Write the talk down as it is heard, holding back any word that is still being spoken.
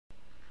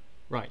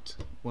Right,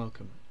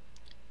 welcome.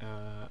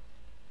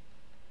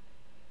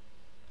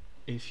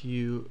 If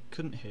you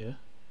couldn't hear,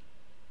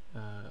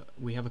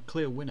 we have a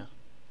clear winner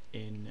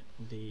in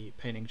the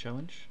painting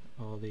challenge,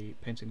 or the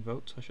painting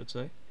vote I should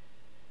say,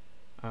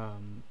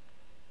 and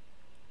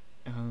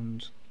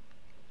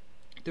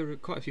there are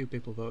quite a few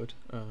people voted,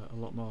 a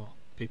lot more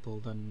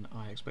people than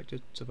I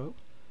expected to vote,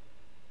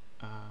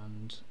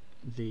 and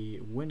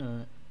the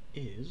winner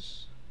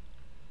is,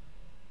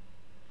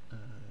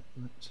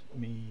 let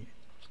me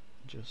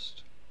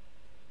just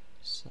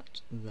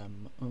set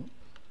them up.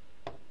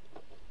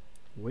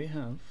 We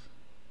have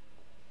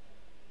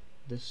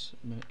this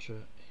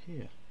miniature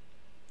here,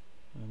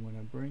 and when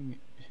I bring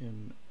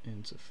him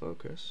into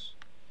focus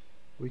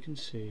we can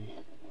see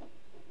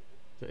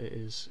that it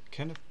is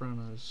Kenneth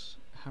Branagh's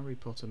Harry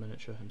Potter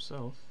miniature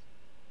himself.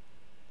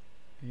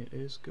 It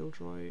is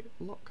Gilderoy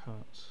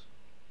Lockhart.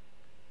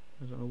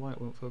 I don't know why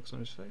it won't focus on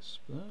his face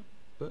there,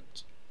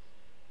 but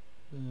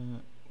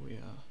there we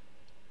are.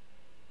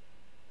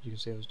 You can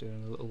see I was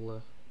doing a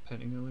little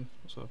painting earlier,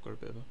 so I've got a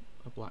bit of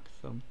a black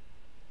thumb.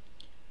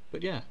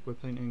 But yeah, we're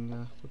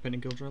painting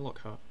Gilderoy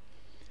Lockhart.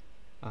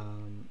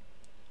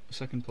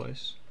 Second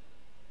place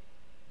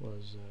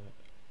was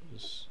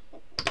oops,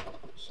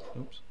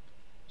 let's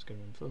get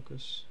him in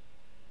focus.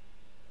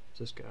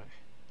 This guy,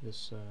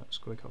 this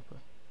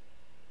Squighopper.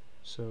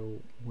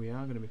 So we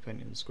are going to be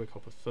painting the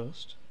Squighopper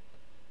first,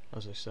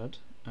 as I said,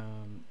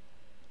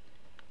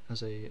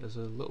 as a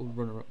little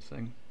runner-up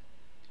thing,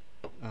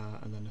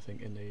 and then I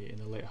think in the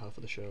later half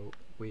of the show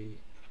we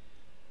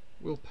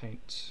will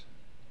paint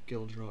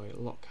Gilderoy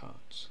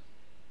Lockhart.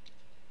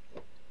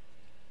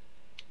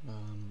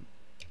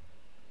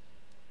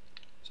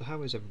 So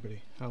how is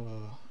everybody? How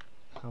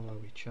are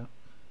we, chat?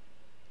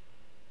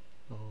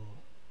 Or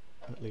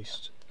at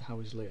least how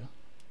is Leah?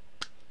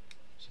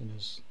 Seeing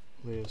as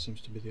Leah seems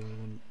to be the only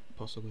one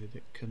possibly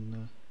that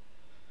can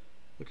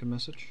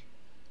message.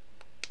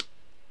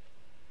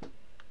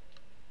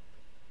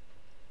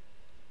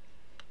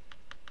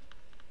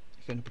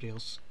 If anybody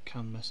else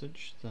can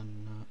message,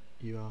 then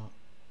you are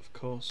of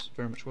course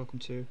very much welcome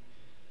to.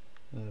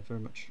 Very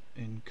much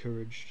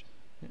encouraged.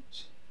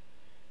 It's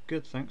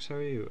good, thanks. How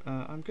are you?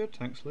 I'm good,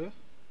 thanks, Leah.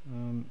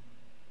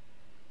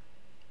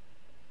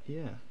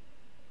 Yeah,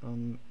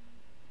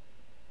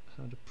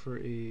 had a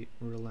pretty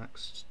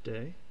relaxed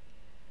day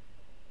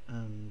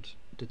and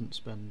didn't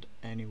spend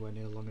anywhere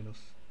near long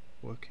enough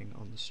working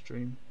on the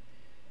stream.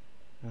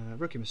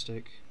 Rookie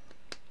mistake.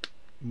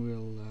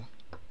 We'll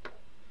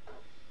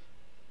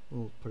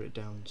put it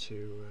down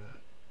to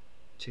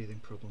teething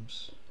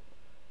problems.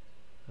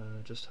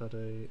 Just had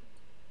a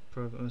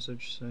private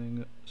message saying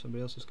that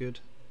somebody else is good,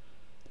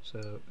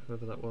 so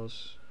whoever that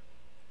was,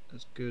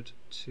 it's good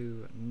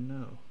to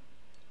know.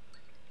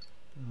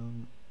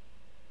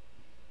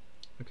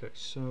 Okay,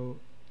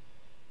 so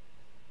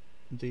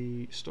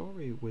the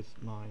story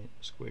with my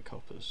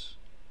Squighhoppers,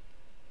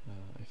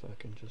 if I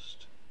can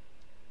just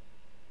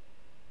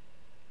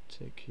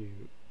take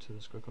you to the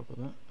Squighopper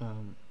there.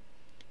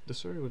 The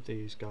story with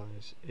these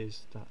guys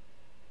is that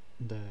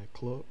their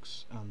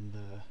cloaks and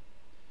their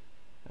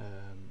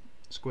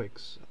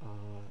squigs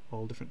are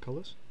all different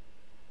colours,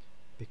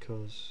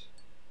 because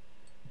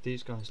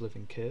these guys live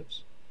in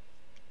caves,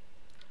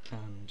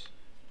 and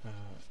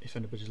if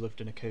anybody's lived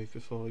in a cave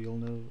before, you'll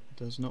know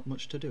there's not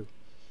much to do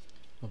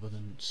other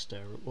than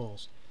stare at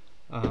walls.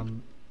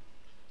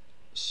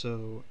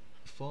 So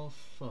for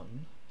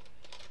fun,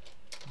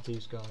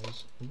 these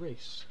guys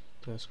race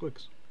their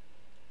squigs.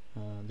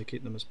 They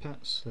keep them as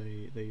pets,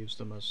 they use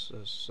them as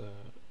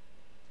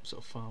sort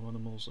of farm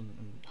animals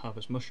and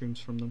harvest mushrooms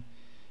from them,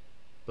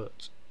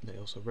 but they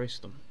also race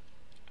them,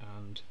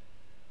 and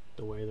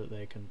the way that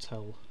they can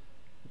tell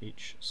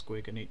each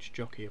squig and each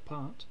jockey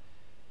apart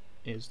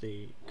is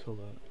the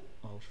colour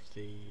of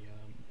the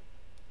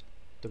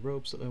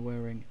robes that they're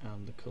wearing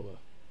and the colour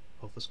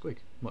of the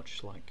squig,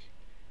 much like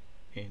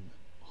in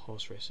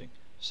horse racing.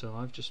 So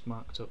I've just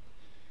marked up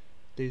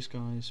these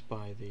guys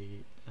by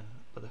the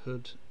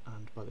hood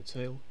and by the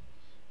tail.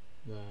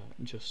 They're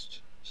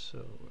just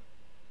so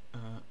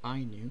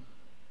I knew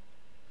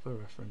for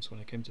reference when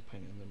I came to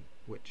painting them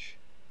which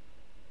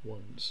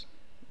ones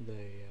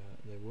they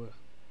were.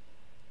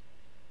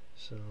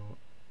 So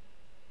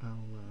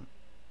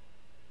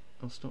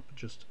I'll stop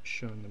just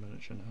showing the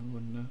miniature now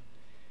and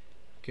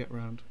get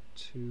round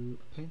to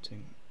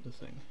painting the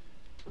thing.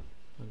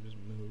 I'll just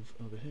move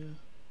over here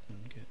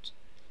and get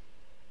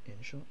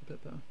in shot a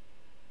bit better.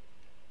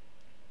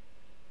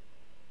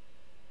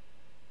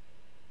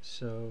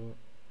 So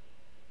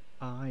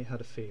I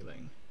had a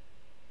feeling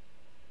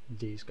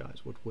these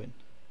guys would win.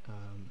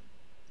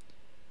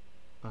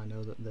 I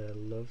know that they're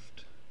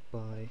loved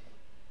by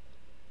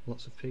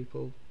lots of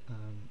people,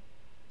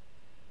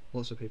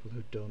 lots of people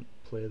who don't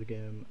play the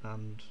game,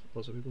 and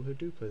lots of people who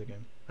do play the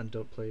game and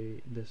don't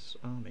play this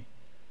army.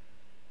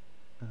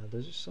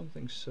 There's just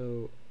something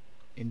so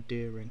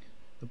endearing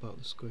about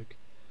the squig.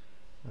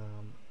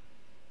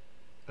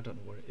 I don't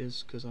know what it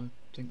is, because I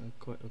think they're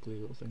quite ugly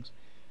little things,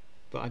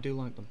 but I do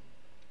like them.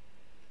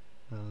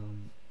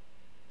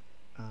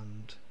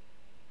 And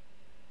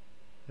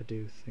I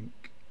do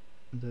think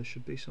there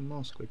should be some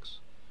more squigs,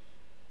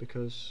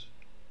 because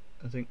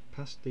I think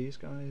past these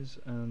guys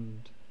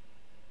and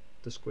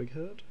the squig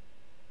herd,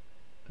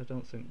 I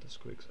don't think the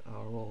squigs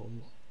are all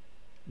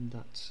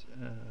that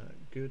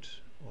good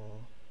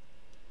or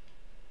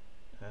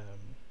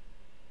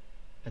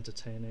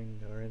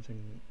entertaining or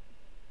anything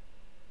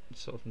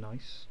sort of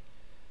nice.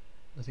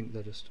 I think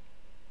they're just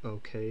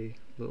okay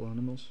little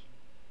animals.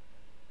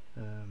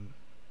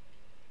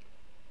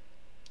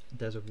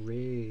 There's a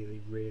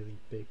really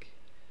big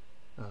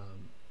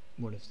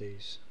one of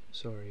these.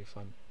 Sorry if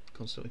I'm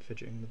constantly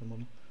fidgeting with the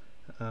model.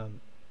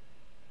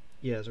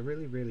 Yeah, there's a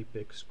really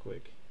big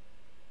squig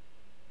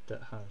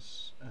that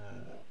has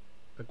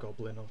a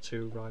goblin or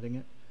two riding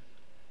it,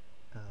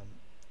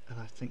 and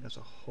I think that's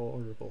a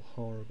horrible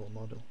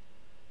model,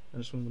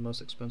 and it's one of the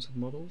most expensive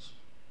models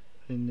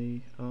in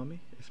the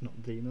army, if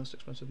not the most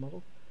expensive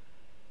model,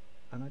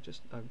 and I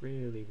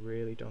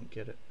really don't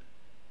get it.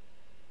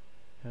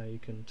 How you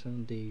can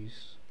turn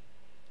these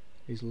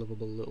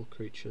lovable little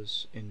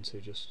creatures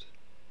into just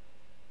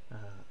a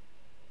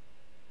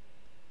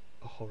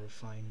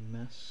horrifying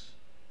mess,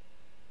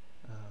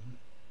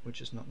 which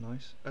is not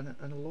nice. And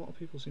a lot of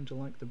people seem to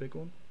like the big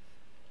one.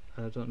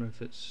 I don't know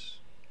if it's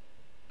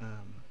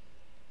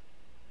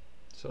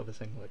sort of a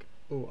thing like,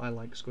 oh, I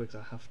like squigs,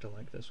 I have to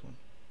like this one,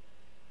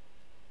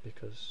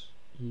 because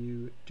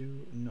you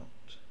do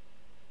not.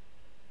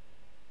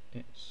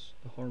 It's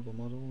a horrible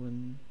model,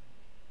 and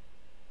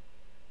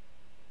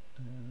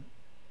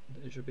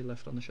it should be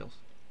left on the shelf.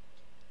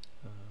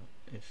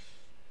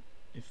 If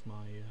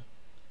my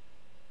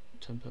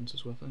 10p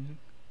is worth anything,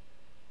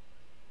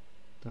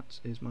 that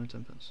is my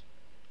 10p.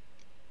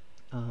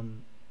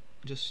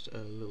 Just a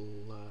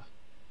little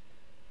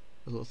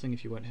thing.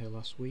 If you weren't here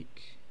last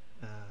week,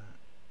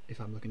 if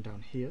I'm looking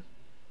down here,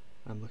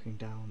 I'm looking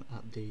down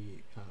at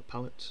the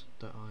palette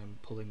that I'm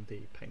pulling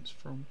the paints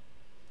from.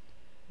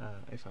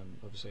 If I'm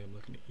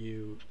looking at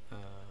you,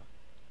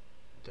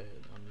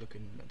 I'm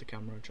looking at the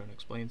camera trying to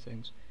explain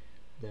things.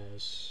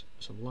 There's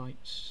some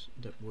lights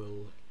that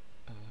will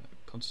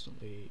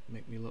constantly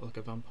make me look like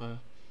a vampire.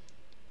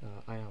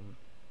 I am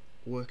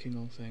working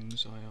on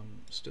things. I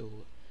am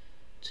still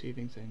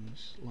achieving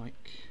things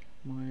like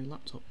my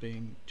laptop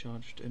being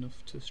charged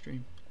enough to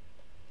stream,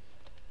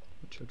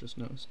 which I've just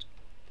noticed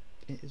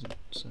it isn't,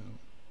 so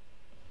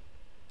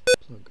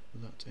plug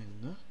that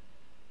in there.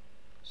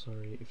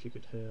 Sorry if you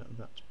could hear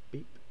that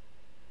beep.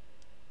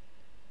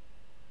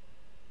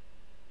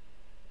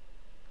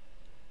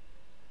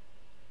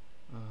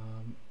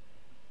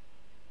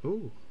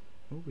 Oh,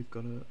 we've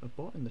got a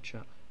bot in the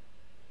chat.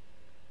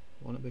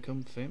 Want to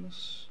become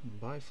famous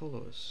and buy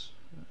followers?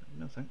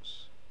 No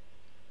thanks.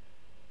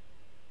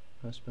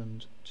 I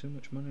spend too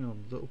much money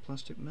on little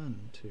plastic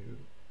men to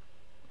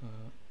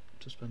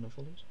spend on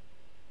followers.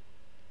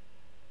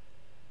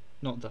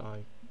 Not that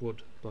I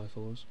would buy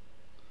followers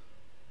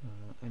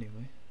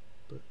anyway,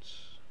 but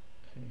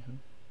hey ho.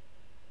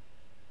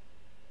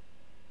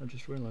 I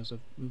just realised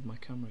I've moved my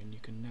camera and you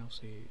can now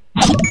see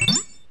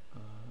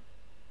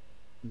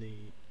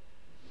the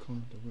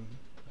corner of the room.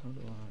 How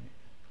do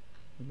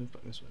I move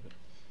back this way a bit?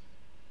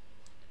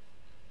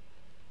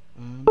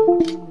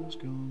 My camera's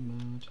gone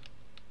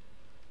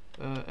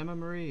mad. Emma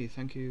Marie,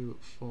 thank you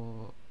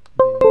for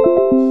the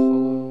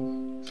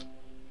follow.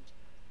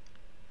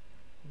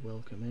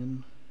 Welcome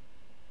in.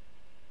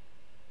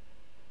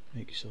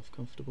 Make yourself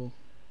comfortable.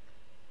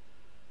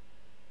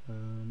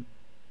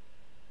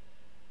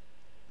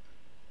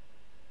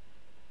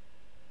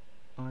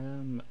 I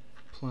am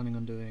planning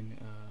on doing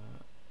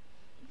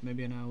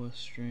maybe an hour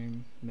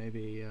stream,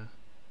 maybe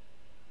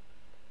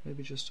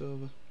just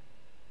over.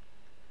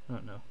 I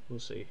don't know. We'll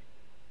see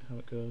how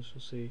it goes.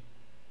 We'll see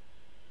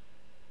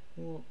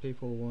what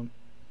people want.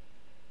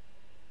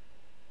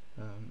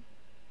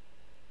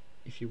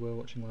 If you were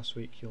watching last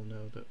week, you'll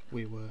know that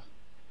we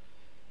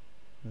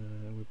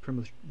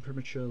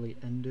prematurely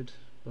ended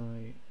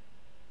by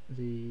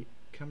the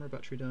camera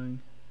battery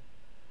dying.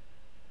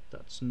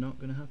 That's not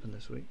going to happen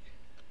this week.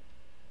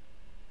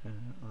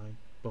 I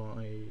bought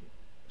a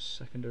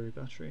secondary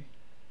battery,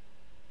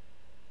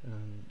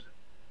 and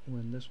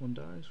when this one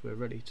dies, we're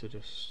ready to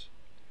just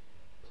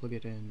plug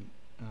it in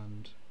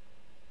and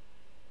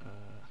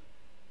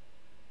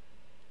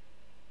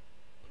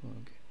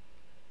plug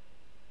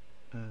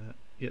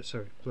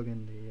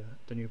in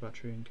the new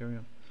battery and carry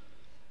on.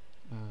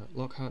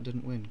 Lockhart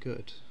didn't win.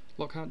 Good.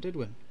 Lockhart did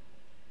win.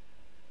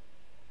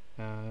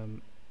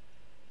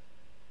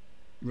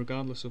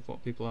 Regardless of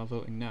what people are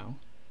voting now,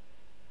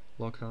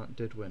 Lockhart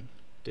did win.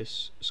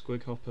 This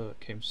Squig Hopper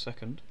came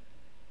second,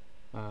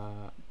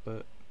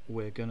 but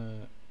we're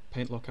gonna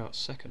paint Lockhart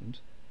second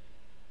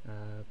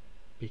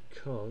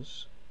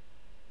because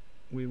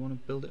we want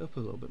to build it up a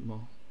little bit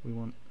more. We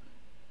want,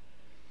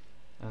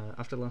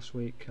 after last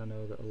week, I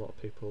know that a lot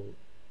of people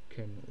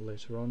came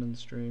later on in the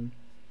stream,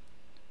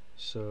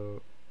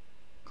 so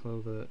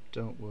Clover,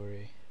 don't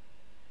worry,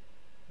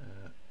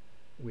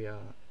 we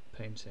are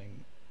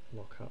painting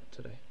Lockhart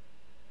today.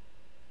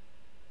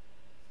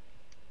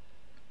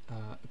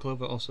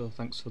 Clover, also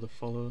thanks for the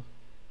follow.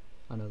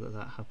 I know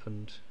that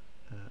happened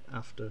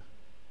after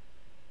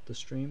the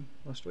stream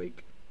last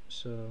week,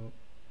 so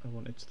I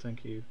wanted to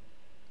thank you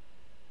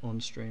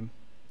on stream.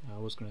 I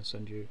was going to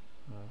send you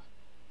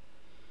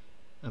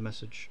a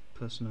message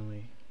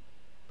personally,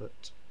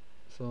 but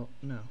thought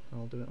no,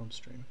 I'll do it on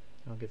stream.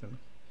 I'll give him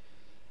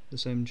the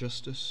same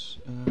justice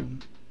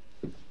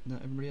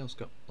that everybody else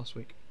got last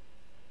week.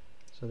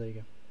 So there you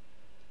go.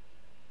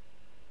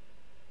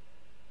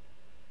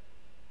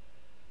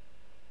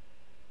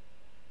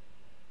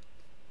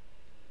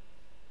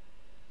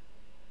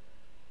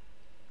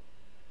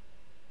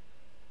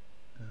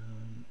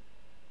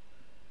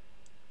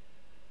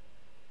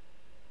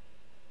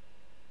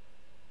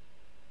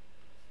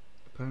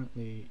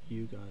 Apparently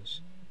you guys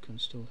can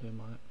still hear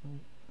my... oh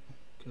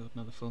god,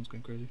 now the phone's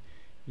going crazy.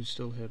 You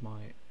still hear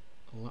my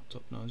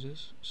laptop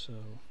noises, so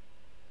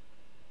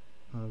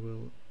I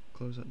will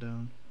close that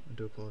down. I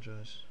do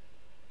apologise.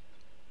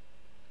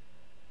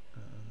 I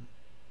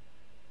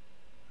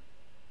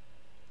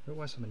don't know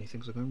why so many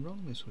things are going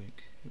wrong this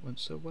week. It went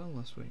so well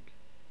last week.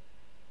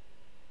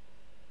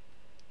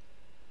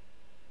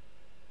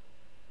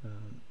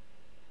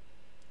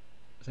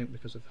 I think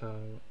because of how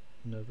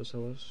nervous I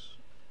was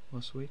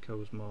last week, I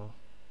was more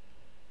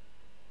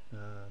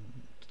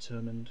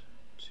determined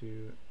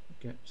to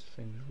get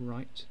things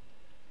right,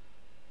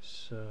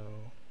 so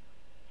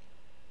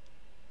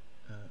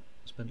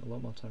spent a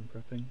lot more time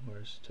prepping,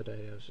 whereas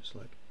today I was just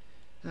like,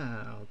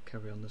 I'll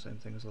carry on the same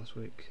thing as last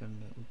week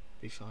and it'll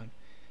be fine.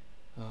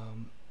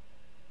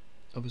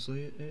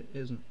 Obviously it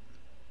isn't,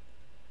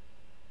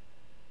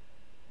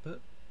 but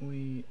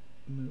we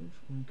move,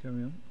 we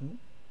carry on. Oh,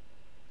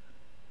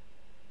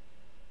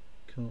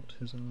 caught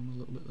his arm a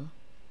little bit there,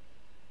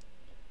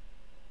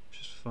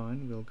 which is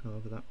fine. We'll go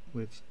over that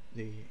with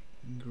the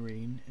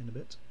green in a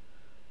bit.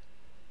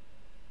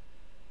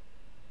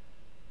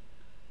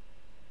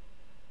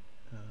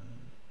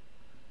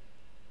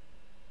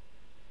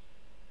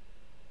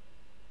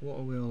 What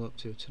are we all up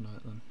to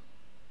tonight then?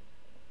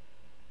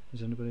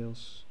 Is anybody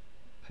else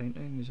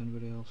painting? Is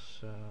anybody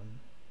else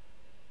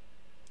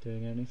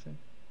doing anything?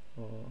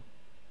 Or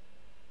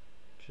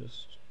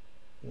just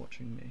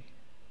watching me?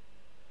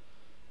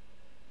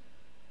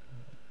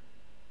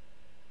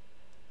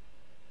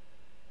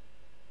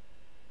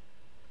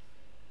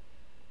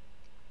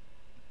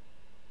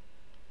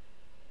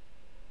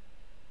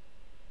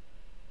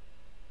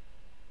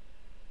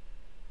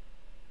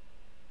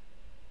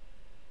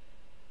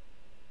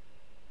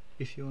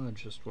 If you are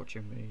just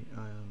watching me,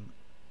 I am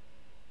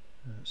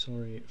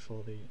sorry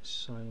for the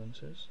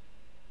silences.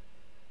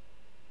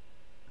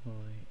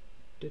 I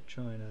did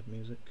try and add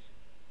music,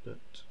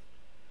 but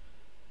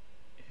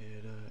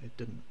it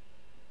didn't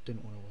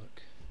want to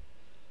work.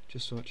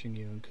 Just watching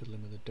you and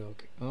cuddling with a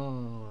dog.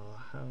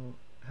 Oh,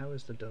 how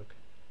is the dog?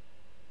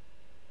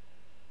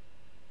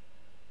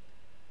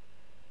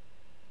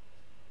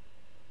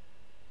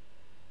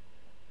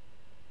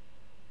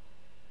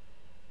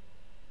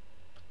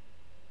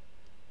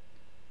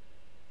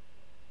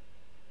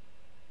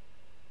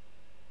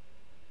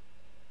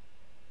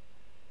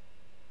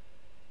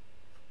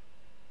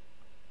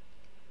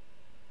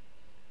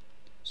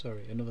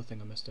 Sorry, another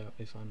thing I missed out.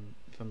 If I'm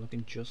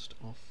looking just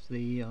off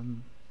the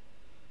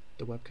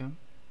webcam,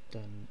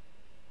 then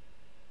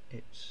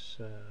it's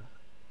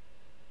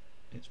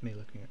me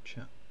looking at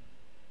chat.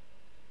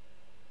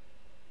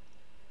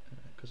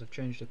 Because I've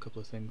changed a couple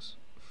of things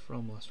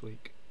from last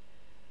week.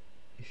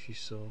 If you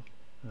saw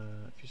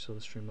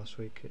the stream last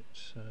week,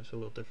 it's a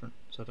little different.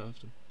 So I don't have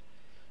to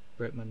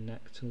break my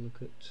neck to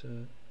look at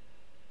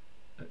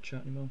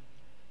chat anymore.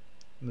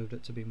 Moved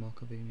it to be more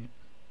convenient.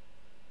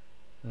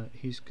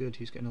 He's good,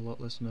 he's getting a lot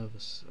less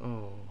nervous.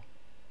 Oh,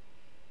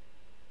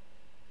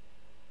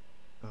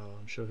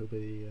 I'm sure he'll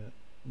be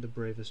the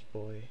bravest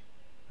boy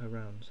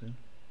around soon.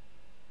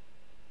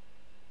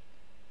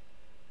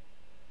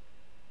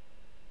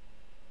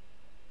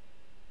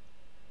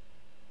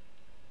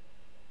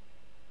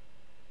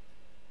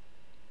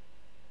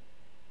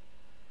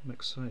 I'm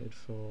excited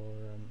for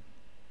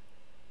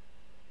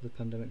the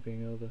pandemic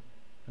being over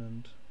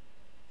and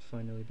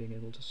finally being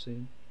able to see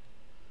him.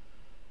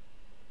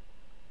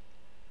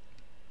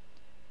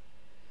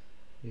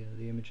 Yeah,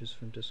 the images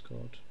from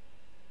Discord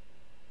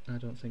I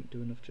don't think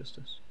do enough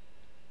justice.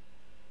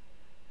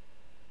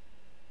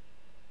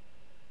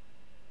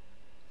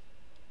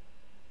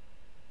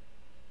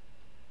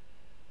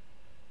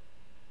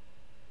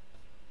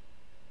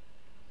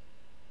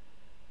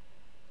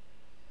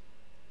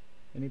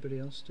 Anybody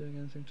else doing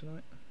anything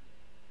tonight?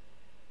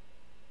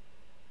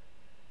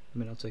 I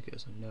mean, I'll take it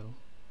as a no.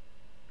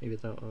 Either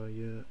that or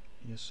you're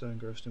so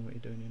engrossed in what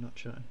you're doing you're not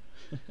chatting.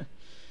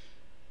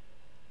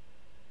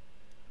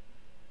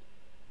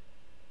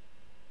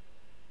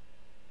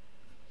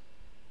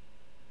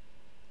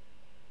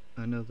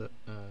 I know that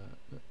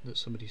that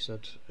somebody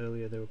said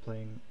earlier they were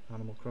playing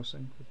Animal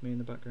Crossing with me in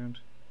the background.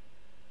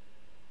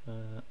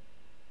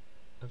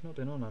 I've not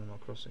been on Animal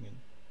Crossing in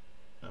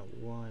a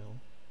while.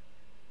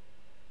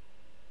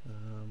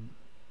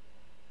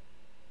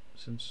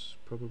 Since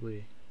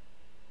probably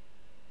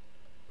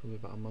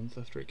about a month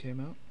after it came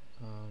out.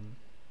 I'm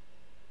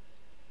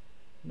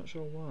not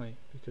sure why,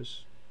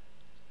 because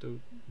the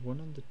one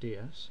on the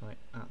DS I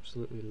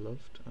absolutely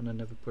loved and I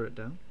never put it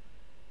down,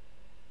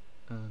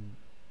 and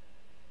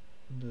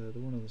the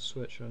one on the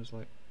Switch I was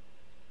like,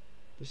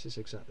 this is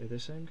exactly the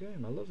same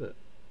game, I love it,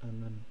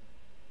 and then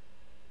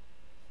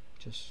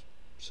just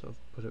sort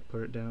of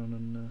put it down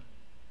and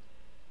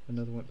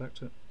never went back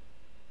to it.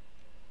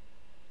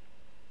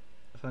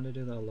 I find I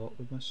do that a lot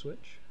with my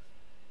Switch.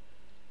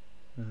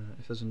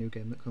 If there's a new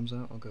game that comes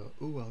out, I'll go,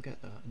 ooh, I'll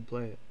get that and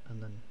play it,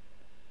 and then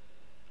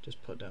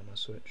just put down my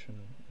Switch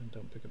and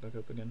don't pick it back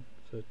up again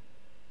for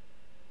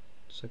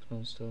 6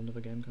 months till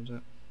another game comes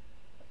out.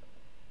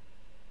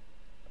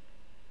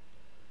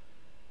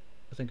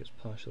 I think it's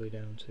partially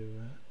down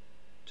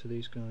to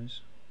these guys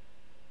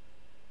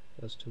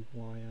as to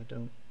why I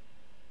don't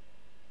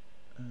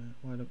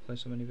play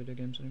so many video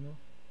games anymore,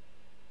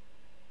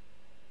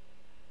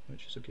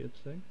 which is a good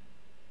thing,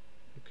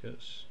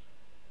 because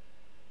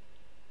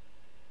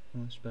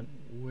I spent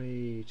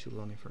way too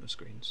long in front of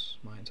screens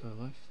my entire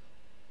life,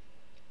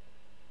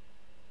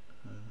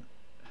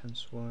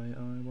 hence why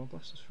I wore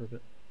glasses for a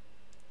bit.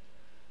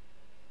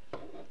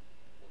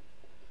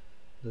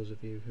 Those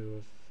of you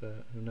who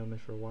have known me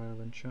for a while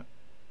in chat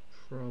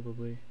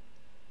probably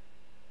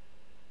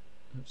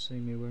have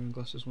seen me wearing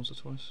glasses once or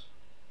twice.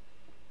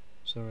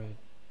 Sorry, I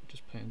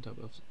just painted up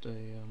of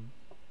the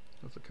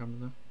camera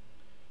there.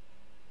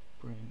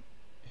 Bring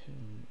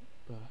him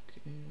back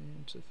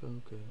into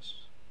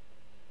focus.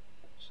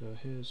 So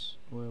here's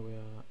where we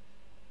are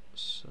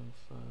so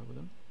far with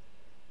him.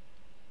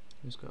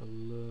 He's got a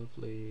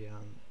lovely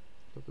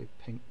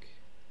pink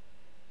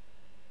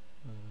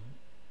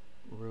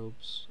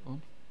robes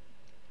on.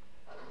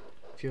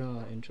 If you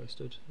are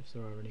interested, if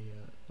there are any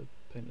the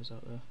painters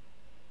out there,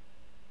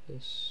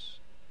 this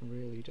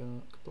really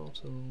dark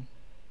bottle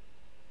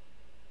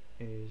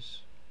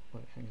is,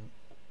 wait, hang on,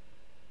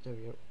 there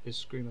we go, is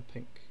Screamer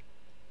Pink.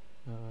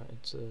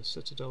 It's a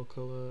citadel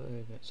colour,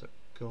 and it's a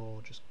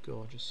gorgeous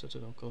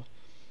citadel colour.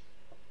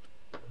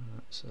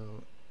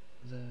 So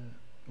there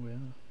we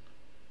are.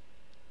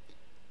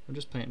 I'm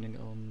just painting it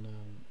on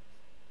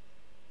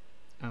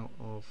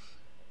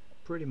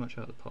pretty much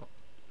out of the pot.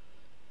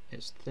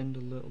 It's thinned a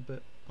little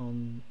bit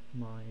on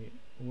my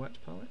wet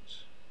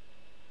palette,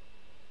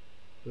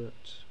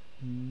 but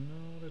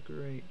not a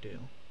great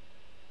deal.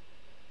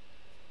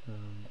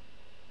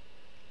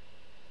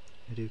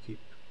 I do keep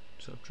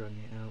sort of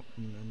dragging it out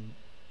and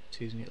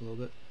teasing it a little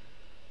bit,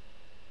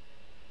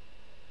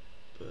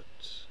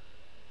 but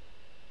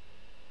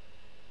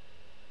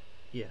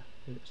yeah,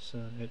 it's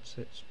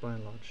by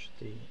and large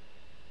the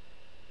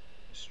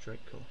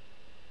straight colour.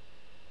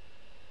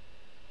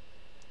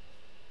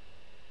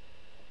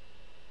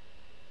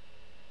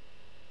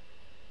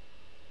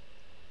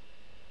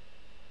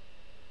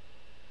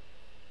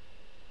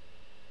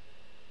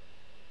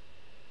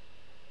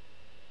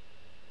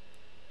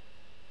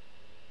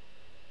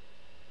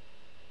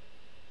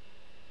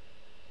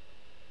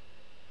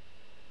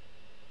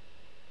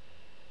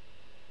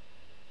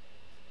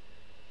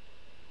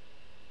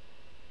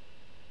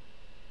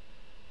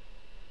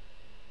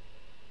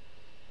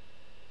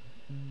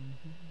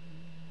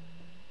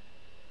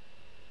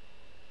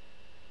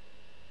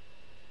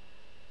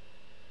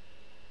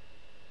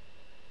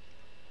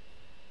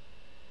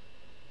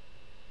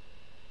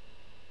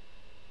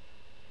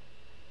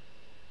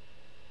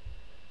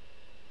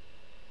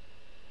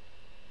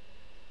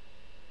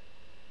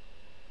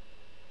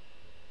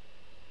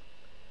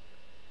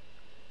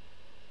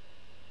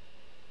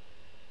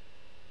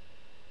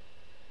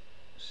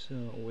 So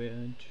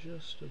we're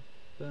just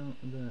about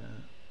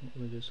there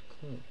with his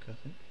cloak, I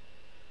think.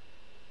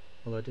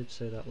 Well, I did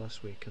say that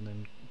last week, and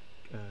then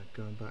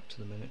going back to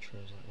the miniature,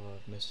 I was like, well,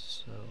 I've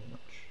missed so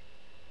much.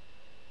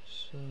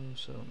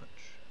 So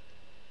much.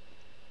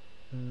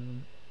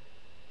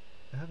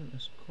 I haven't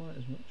missed quite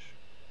as much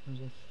as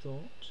I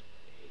thought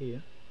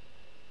here.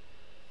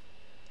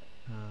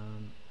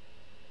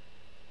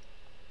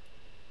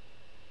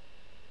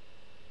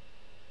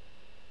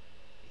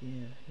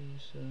 Yeah,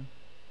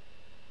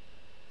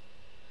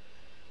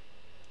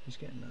 he's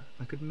getting there.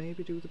 I could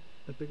maybe do with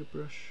a bigger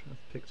brush. I've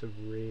picked a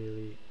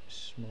really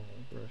small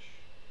brush.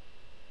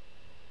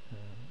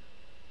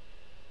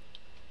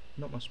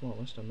 Not my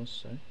smallest, I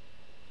must say,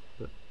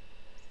 but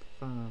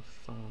far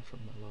from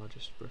my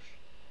largest brush.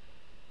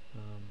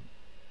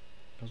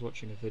 I was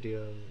watching a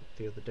video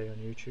the other day on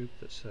YouTube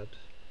that said,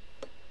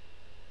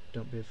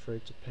 don't be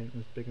afraid to paint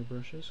with bigger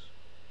brushes,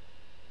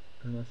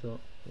 and I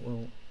thought,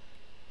 well,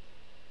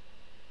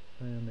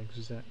 I am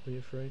exactly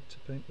afraid to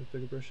paint with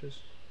bigger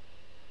brushes.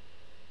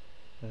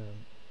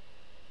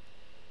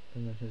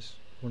 And then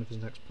one of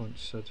his next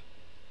points said,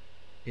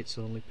 it's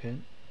only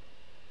paint,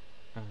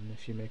 and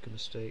if you make a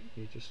mistake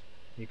you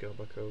go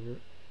back over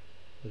it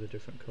with a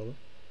different colour.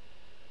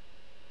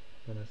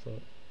 And I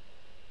thought,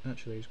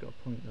 actually he's got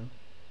a point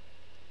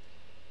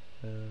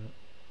there.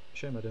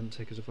 Shame I didn't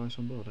take his advice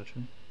on board,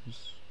 actually.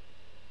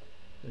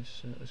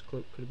 This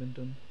cloak could have been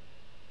done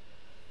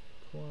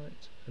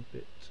quite a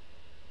bit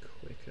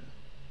quicker.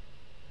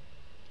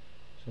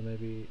 So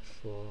maybe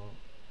for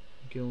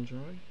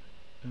Gilderoy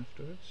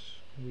afterwards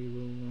we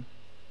will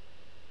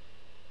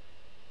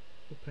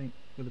we'll paint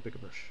with a bigger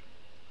brush.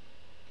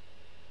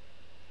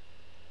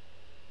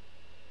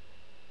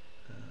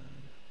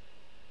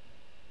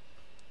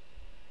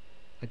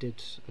 I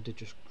did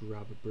just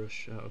grab a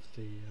brush out of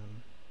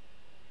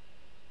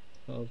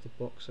the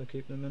box I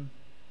keep them in,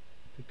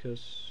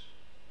 because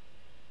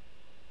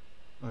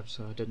I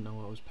didn't know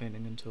what I was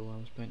painting until I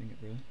was painting it,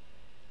 really.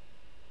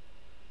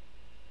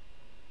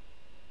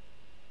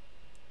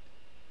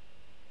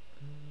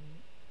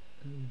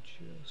 And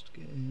just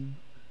get in,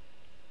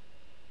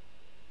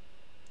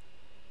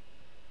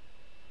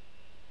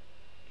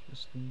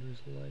 just under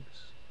his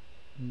legs,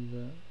 and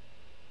there.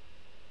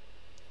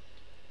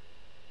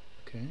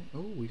 Okay.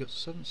 Oh, we got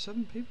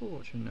seven people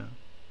watching now.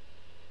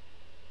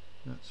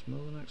 That's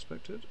more than I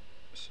expected.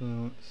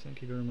 So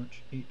thank you very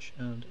much, each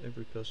and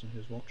every person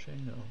who's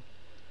watching,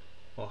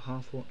 or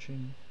half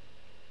watching,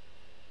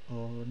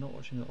 or not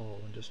watching at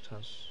all and just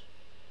has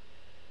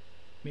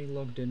me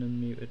logged in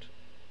and muted.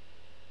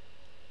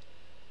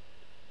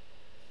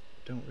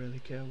 Don't really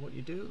care what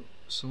you do,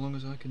 so long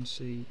as I can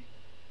see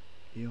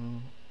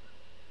your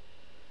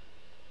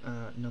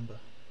number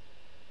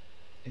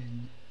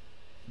in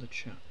the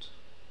chat.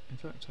 In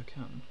fact, I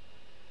can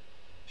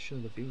show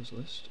the viewers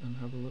list and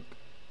have a look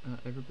at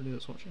everybody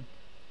that's watching.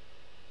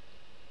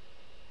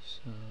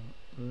 So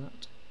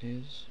that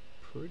is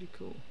pretty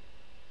cool.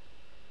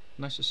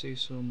 Nice to see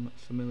some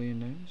familiar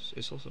names.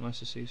 It's also nice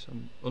to see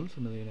some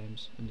unfamiliar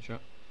names in the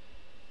chat.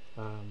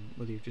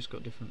 Whether you've just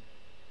got different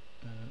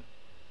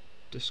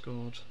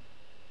Discord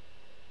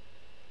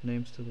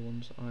names to the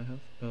ones that I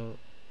have,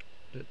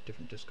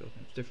 different Discord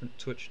names, different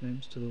Twitch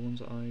names to the ones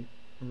that I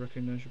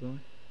recognise you by,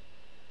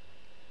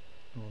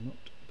 or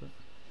not. But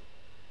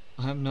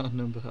I am not a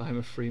number. I am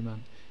a free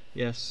man.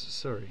 Yes,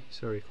 sorry,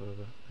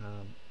 Clover.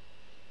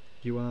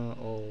 You are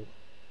all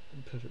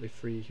perfectly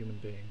free human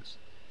beings,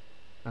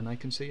 and I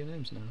can see your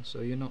names now.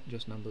 So you're not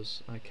just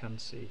numbers. I can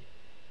see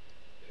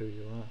who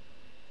you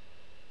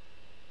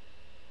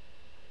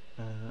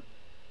are.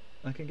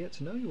 I can get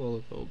to know you all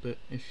a little bit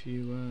if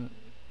you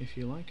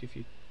like. If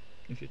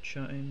you're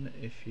chatting,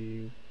 if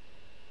you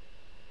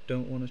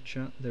don't want to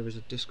chat, there is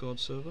a Discord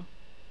server,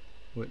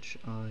 which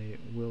I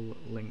will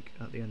link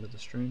at the end of the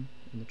stream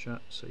in the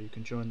chat, so you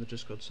can join the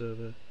Discord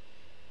server,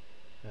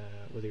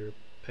 whether you're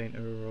a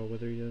painter or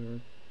whether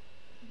you're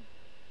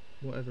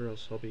whatever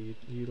else hobby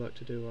you like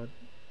to do.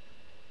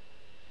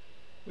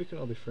 We can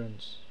all be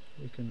friends.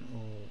 We can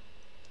all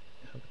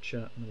have a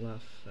chat and a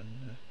laugh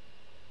and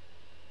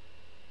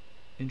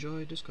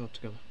enjoy Discord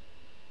together.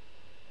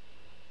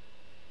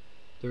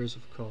 There is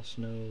of course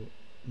no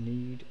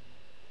need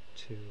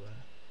to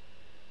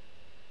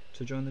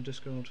join the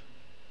Discord,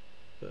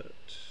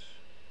 but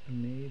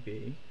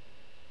maybe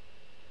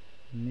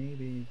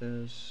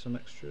there's some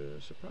extra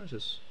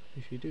surprises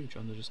if you do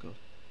join the Discord.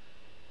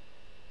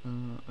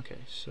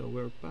 Okay, so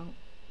we're about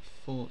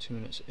 40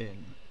 minutes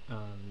in,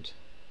 and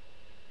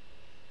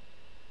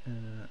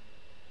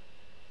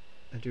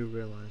I do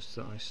realise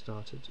that I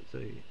started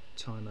the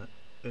timer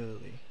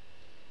early,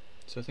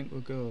 so I think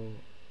we'll go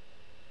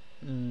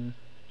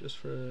just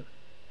for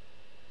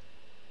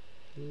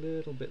a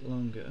little bit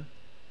longer,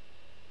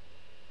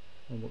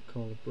 and we'll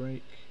call a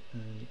break,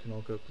 and you can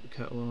all go put the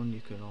kettle on,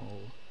 you can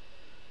all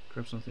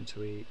grab something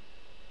to eat,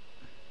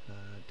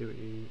 do what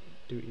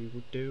you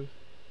would do,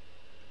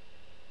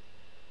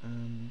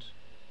 and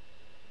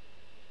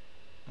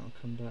I'll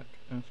come back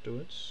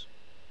afterwards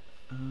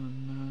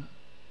and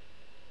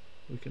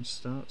we can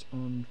start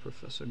on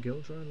Professor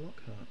Gilderoy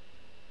Lockhart.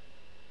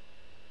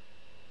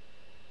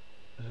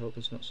 I hope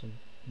there's not some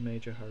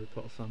major Harry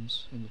Potter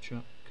fans in the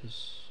chat,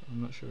 because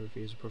I'm not sure if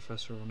he's a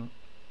professor or not.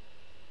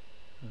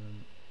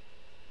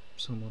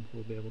 Someone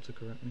will be able to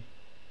correct me,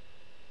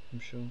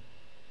 I'm sure.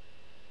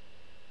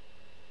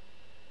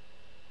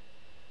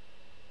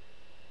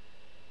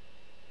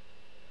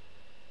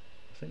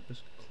 I think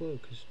this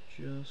cloak is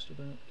just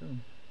about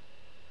done,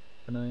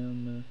 and I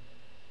am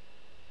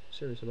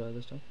serious about it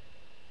this time.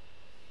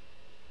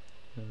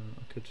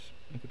 I could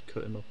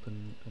cut him up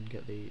and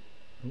get the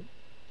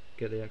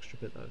extra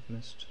bit that I've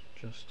missed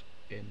just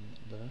in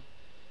there,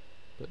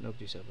 but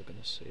nobody's ever going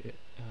to see it,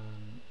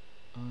 and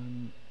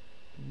I'm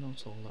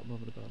not all that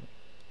bothered about it.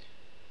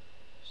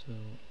 So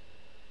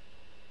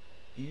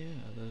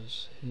yeah,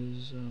 there's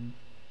his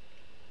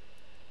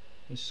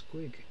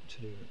squig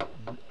to do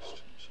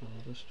next, so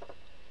I'll just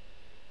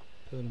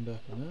put him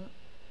back on that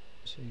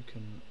so you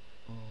can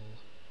all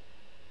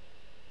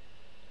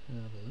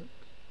have a look.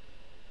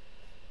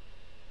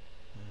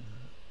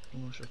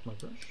 Wash off my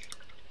brush,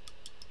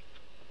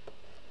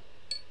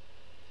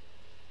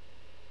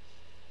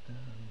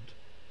 and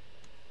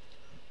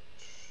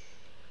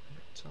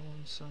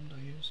talon sand I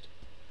used.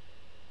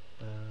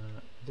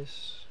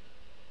 This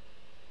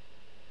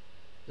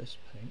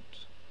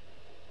paint,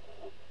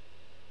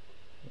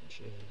 which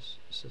is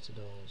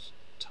Citadel's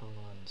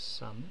Talon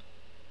Sand,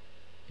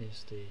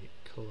 is the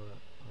colour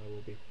I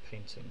will be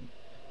painting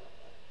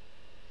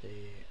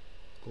the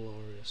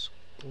glorious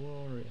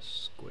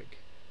squig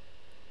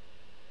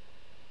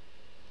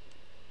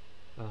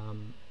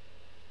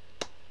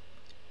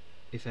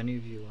If any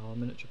of you are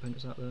miniature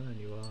painters out there and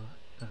you are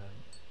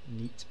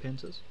neat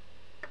painters,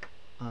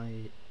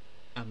 I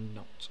am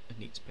not a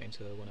neat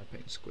painter when I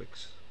paint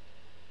squigs.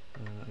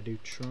 I do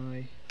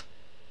try,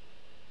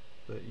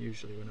 but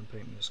usually when I'm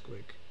painting a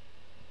squig,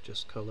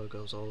 just colour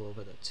goes all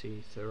over their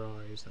teeth, their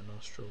eyes, their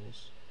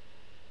nostrils,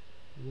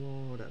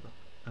 whatever.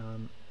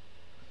 And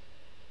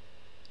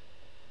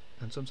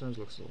sometimes it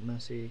looks a little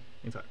messy.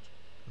 In fact,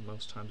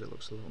 most times it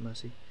looks a little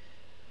messy.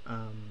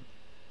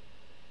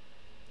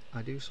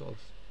 I do sort of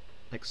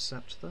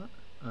accept that,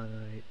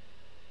 and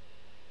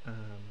I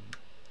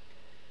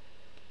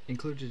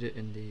included it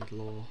in the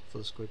lore for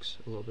the squigs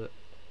a little bit,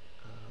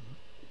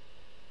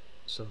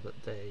 so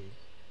that they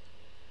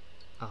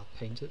are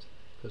painted,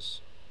 because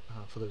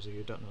for those of you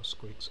who don't know,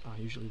 squigs are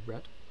usually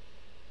red,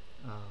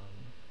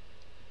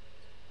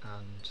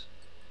 and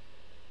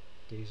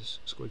these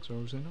squigs are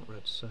obviously not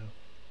red, so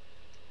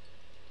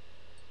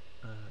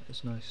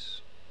it's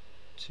nice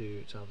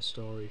to have a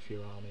story for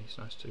your army. It's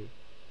nice to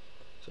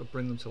sort of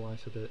bring them to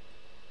life a bit.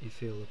 You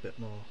feel a bit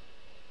more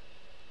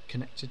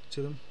connected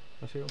to them,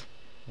 I feel.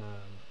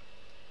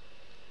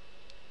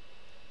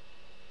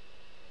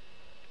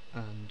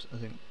 And I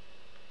think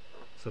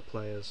for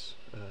players,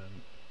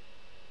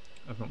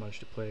 I've not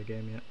managed to play a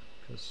game yet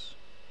because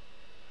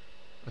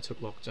I took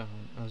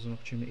lockdown as an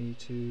opportunity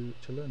to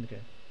learn the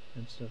game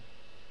instead.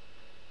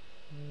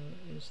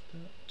 Is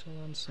that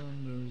Talan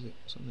Sand or is it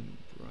something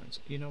bright?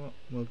 You know what,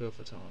 we'll go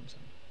for Talan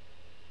Sand.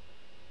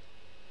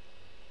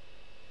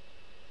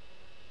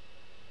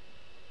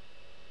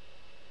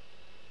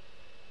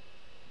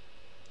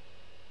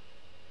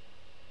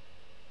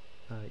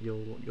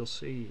 You'll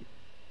see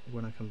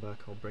when I come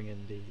back, I'll bring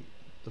in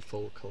the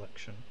full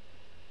collection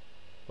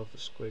of the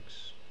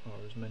squigs, or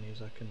as many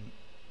as I can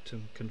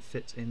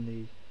fit in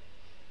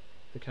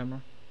the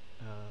camera,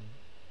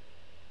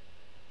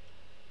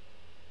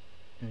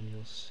 and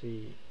you'll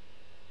see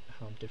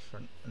how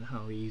different and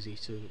how easy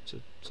to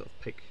sort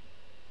of pick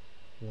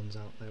ones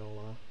out they all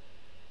are.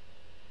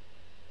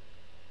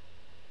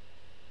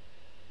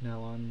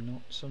 Now, I'm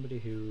not somebody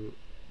who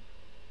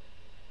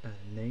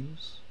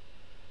names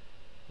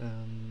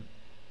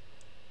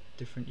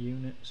different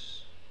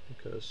units,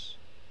 because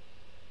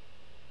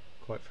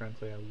quite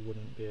frankly I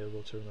wouldn't be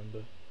able to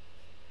remember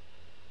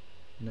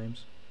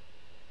names,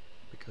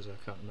 because I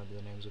can't remember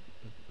the names of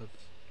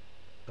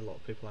a lot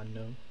of people I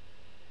know,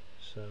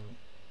 so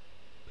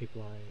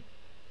people I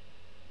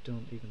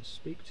don't even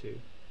speak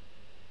to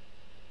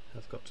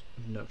have got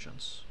no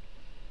chance.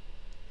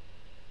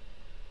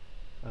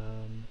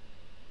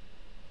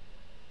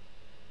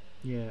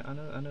 Yeah, I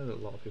know that a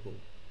lot of people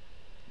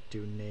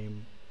do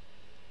name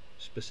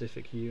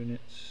specific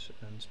units,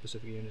 and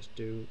specific units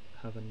do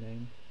have a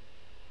name.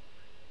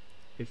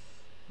 If,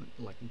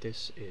 like,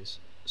 this is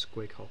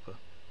Squig Hopper,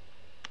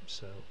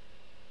 so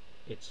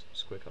it's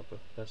Squig Hopper,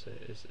 that's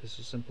it. It's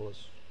as simple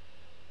as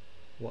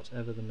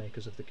whatever the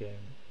makers of the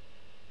game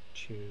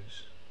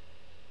choose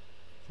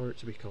for it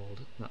to be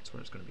called, that's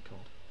what it's going to be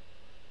called.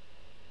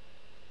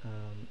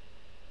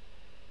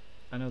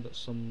 I know that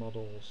some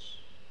models,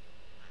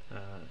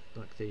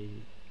 like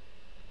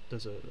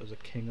there's a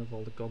king of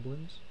all the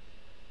goblins,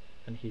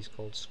 and he's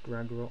called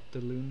Scragrot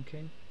the Loon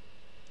King.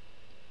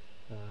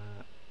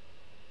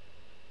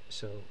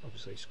 So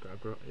obviously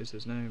Scragrot is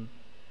his name.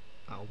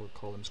 I will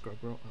call him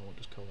Scragrot. I won't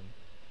just call him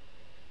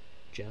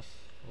Jeff,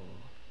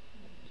 or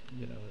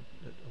you know,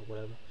 or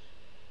whatever.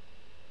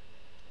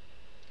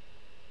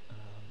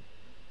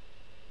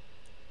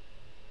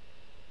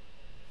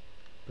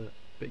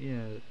 But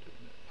yeah,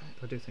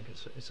 I do think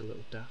it's a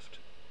little daft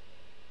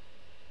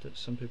that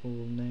some people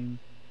will name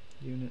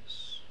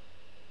units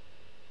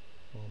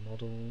or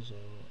models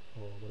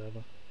or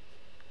whatever.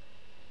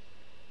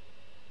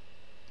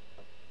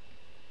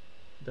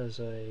 There's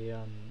a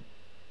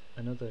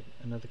another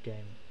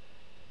game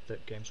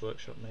that Games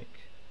Workshop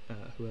make,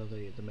 who are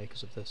the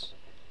makers of this,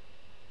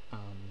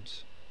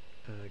 and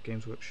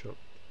Games Workshop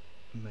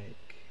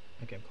make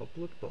a game called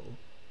Blood Bowl,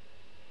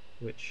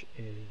 which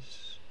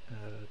is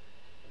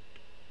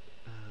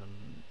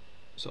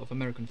sort of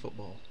American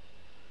football,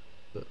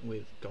 but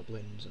with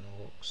goblins and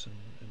orcs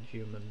and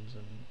humans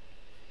and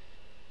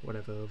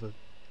whatever other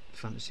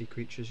fantasy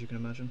creatures you can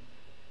imagine.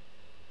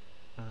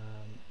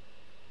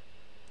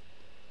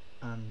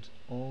 And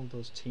all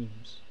those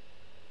teams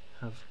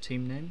have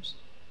team names.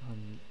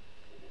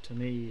 To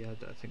me, I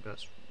think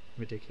that's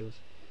ridiculous.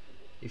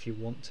 If you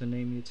want to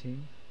name your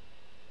team,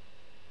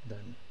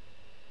 then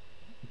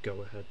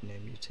go ahead,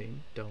 name your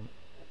team.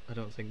 I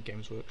don't think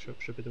Games Workshop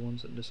should be the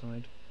ones that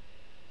decide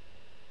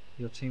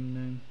your team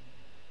name.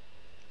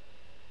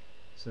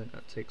 So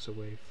that takes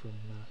away from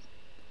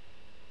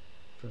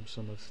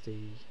some of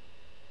the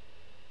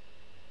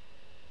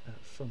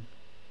fun,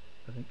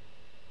 I think.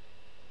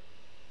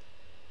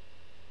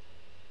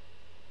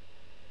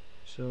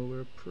 So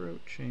we're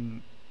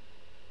approaching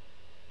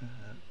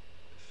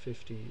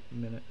 50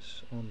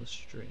 minutes on the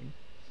stream,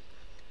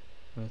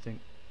 and I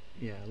think,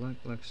 yeah,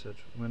 like I said,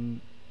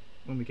 when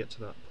we get to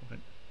that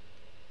point,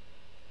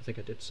 I think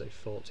I did say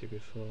 40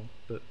 before,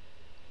 but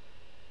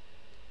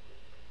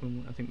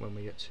I think when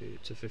we get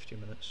to 50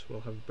 minutes,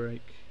 we'll have a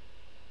break,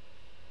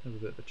 have a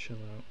bit of a chill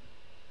out,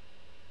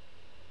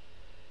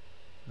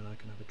 and I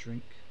can have a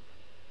drink,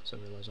 because I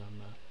realise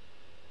I'm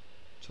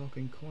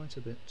talking quite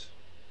a bit.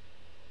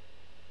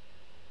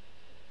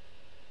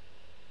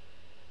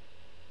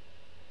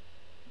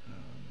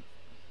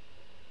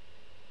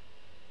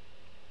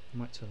 I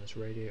might turn this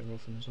radiator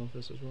off in this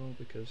office as well,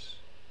 because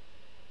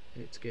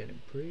it's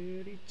getting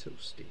pretty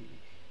toasty.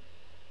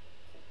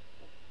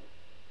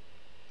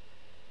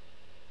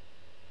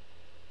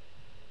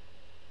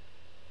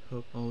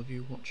 Hope all of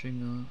you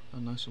watching are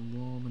nice and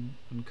warm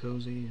and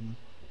cozy and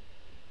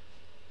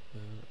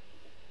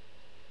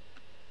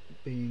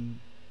being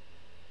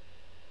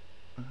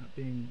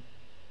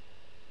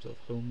sort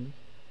of homely,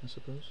 I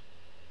suppose,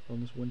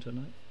 on this winter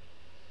night.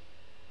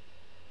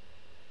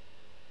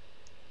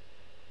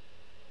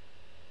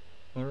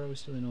 Or are we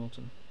still in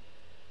autumn?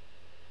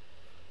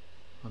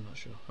 I'm not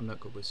sure. I'm not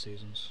good with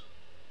seasons.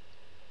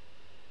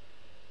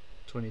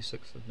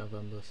 26th of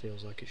November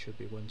feels like it should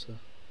be winter.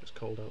 It's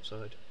cold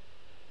outside.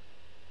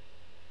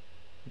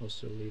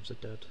 Most of the leaves are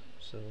dead,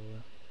 so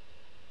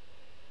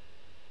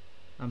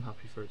I'm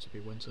happy for it to be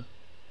winter.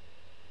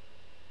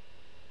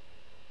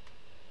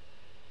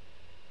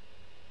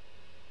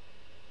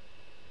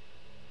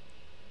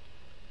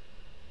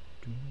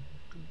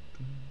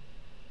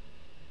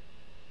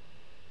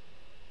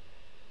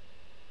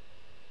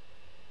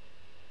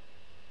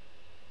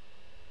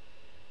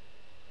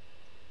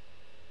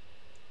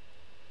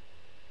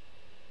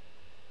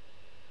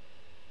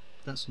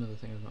 That's another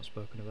thing I've not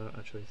spoken about,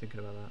 actually, thinking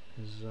about that,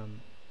 is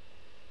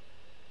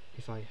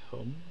if I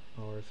hum,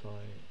 or if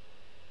I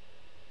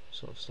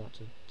sort of start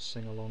to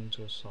sing along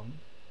to a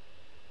song,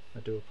 I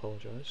do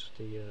apologise.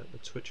 The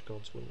Twitch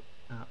gods will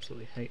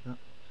absolutely hate that.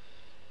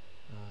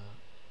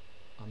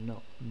 I'm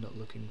not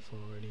looking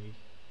for any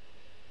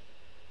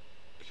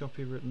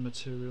copywritten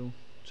material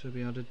to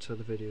be added to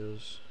the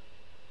videos.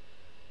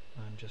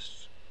 I'm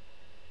just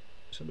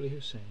somebody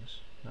who sings,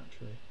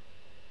 naturally,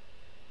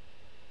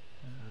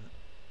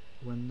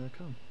 when they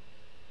come.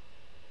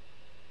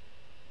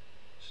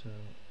 So,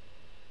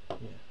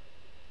 yeah.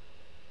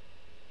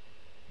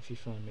 If you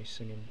find me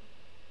singing,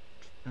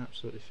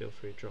 absolutely feel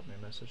free to drop me a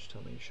message,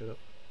 tell me you shut up.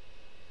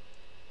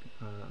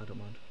 I don't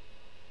mind.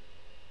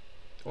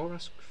 Or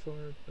ask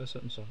for a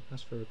certain song,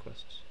 ask for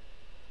requests,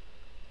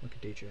 like a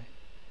DJ.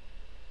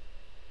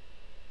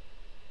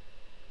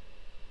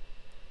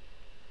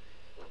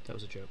 That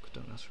was a joke,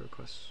 don't ask for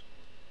requests.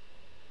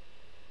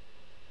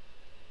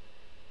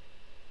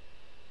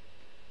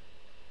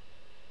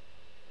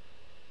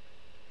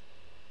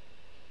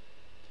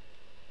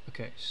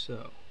 Okay,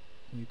 so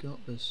we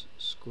got this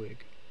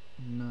squig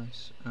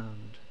nice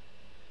and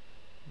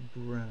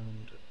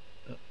browned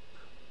up.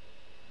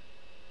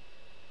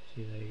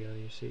 See, there you go,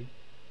 you see,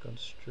 gone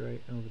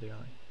straight over the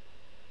eye.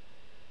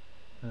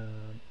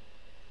 And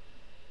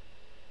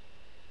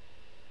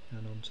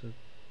onto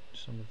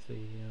some of the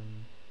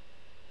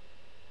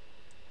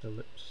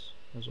lips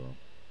as well.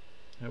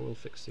 I will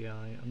fix the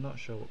eye. I'm not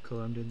sure what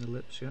colour I'm doing the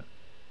lips yet.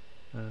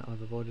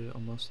 I've avoided it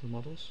on most of the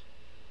models,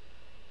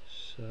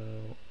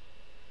 so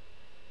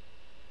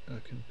I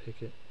can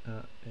pick it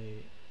at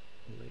a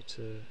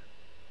later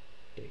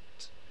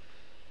date.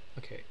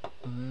 Okay,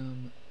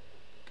 I'm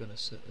gonna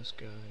set this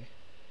guy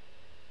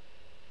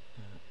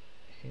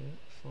here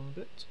for a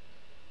bit.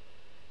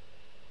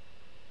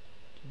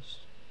 Just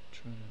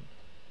try and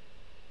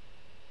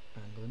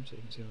angle him so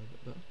you can see him a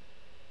bit better.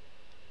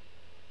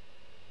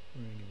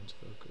 Bring him into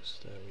focus,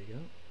 there we go.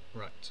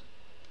 Right,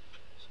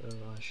 so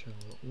I shall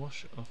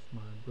wash off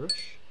my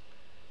brush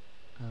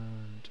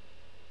and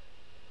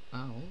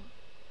I'll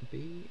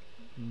be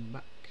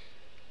back.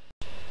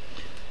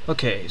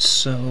 Okay,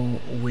 so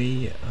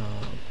we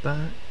are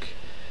back.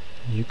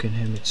 You can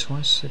hear me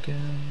twice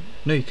again.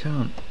 No, you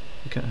can't.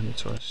 You can't hear me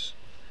twice.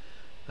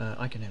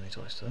 I can hear me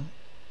twice though.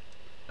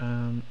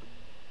 I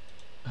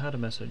had a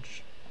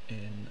message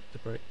in the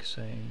break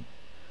saying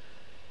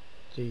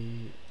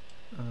the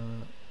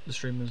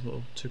stream is a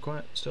little too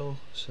quiet still,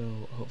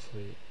 so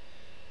hopefully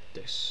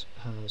this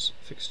has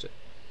fixed it.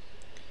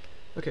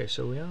 Okay,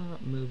 so we are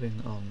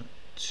moving on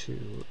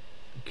to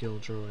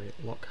Gilderoy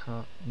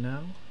Lockhart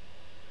now.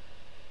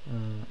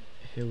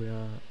 Here we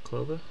are,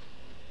 Clover.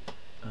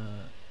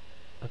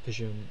 I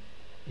presume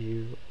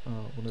you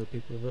are one of the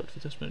people who voted for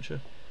this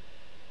miniature.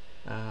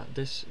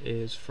 This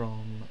is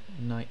from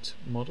Night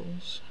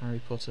Models, Harry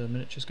Potter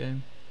miniatures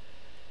game.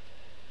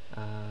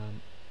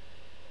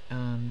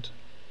 And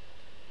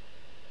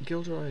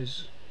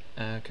Gilderoy's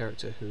a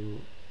character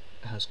who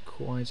has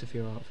quite a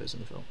few outfits in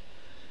the film.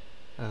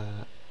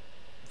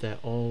 They're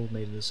all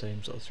made in the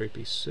same sort of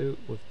three-piece suit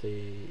with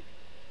the,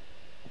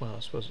 well, I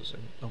suppose it's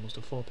almost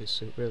a four-piece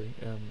suit really,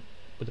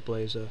 with the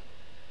blazer,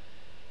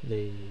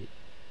 the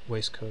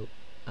waistcoat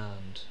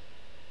and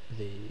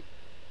the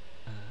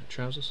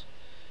trousers.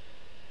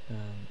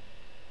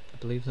 I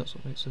believe that's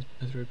what makes a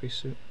three-piece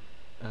suit.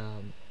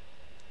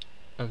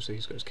 Obviously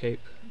he's got his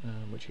cape,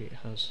 which he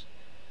has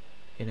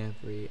in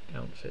every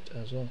outfit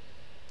as well.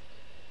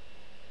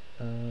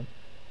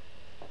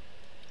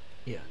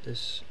 yeah,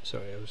 this.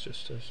 Sorry, I was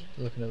just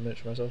looking at the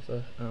miniature myself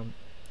there.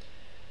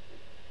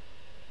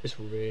 It's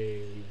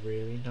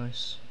really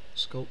nice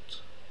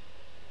sculpt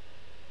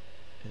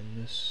in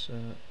this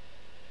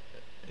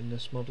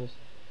model.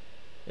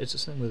 It's the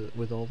same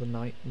with all the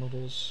knight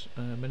models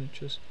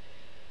miniatures.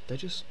 They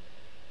just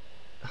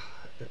I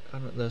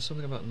don't know, there's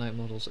something about knight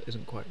models that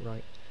isn't quite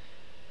right.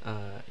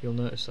 You'll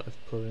notice that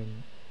I've put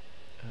in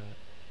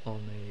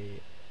on a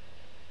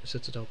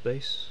citadel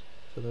base.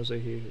 For those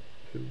of you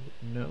who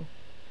know,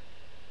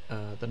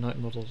 the knight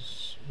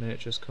models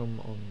miniatures come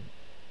on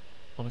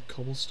a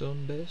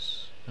cobblestone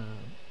base.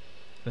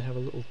 They have a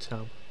little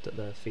tab that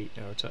their feet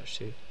are attached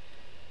to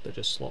that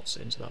just slots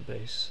into that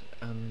base,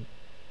 and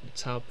the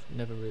tab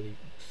never really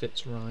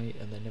fits right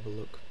and they never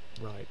look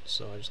right,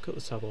 so I just cut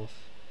the tab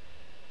off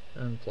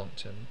and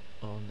plonked him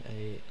on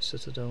a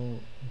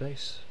citadel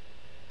base.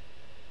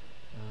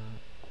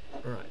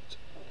 Right,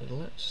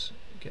 let's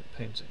get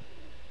painting.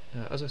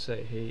 As I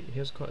say, he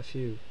has quite a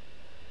few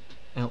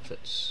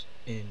outfits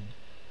in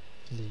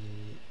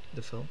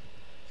the film,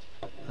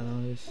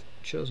 and I've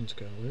chosen to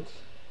go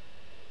with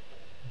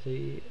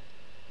the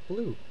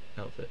blue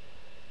outfit.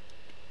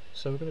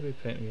 So we're going to be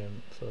painting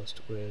him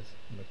first with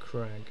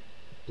McCrag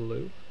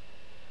blue.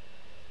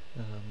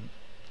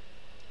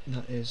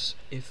 That is,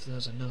 if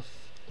there's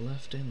enough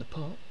left in the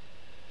pot.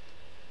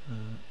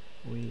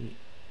 We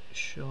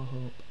sure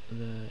hope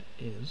there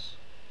is.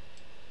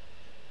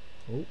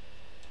 Oh,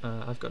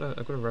 I've got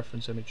a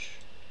reference image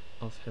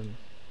of him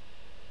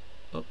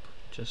up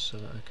just so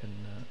that I can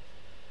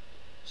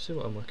see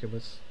what I'm working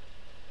with.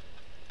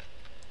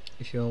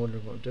 If you are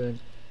wondering what I'm doing,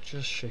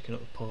 just shaking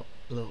up the pot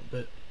a little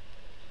bit.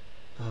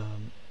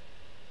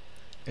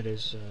 It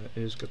is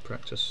good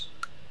practice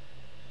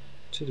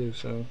to do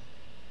so.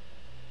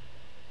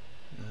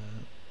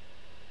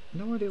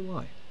 No idea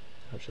why,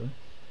 actually.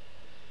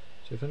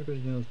 So if anybody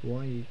knows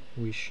why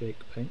we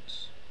shake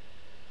paints,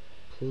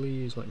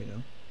 please let me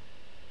know,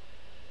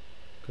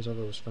 because I've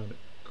always found it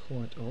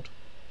quite odd.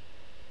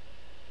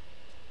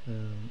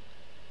 I'm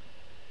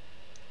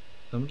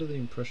under the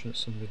impression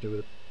it's something to do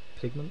with the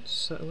pigments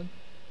settling,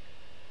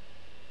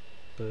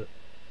 but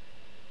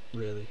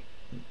really,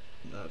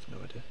 I have no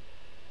idea.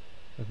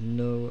 I have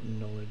no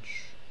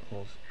knowledge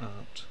of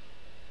art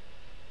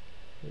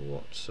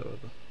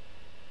whatsoever.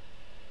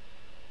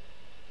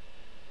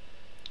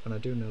 And I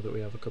do know that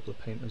we have a couple of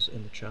painters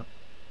in the chat,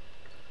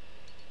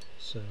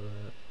 so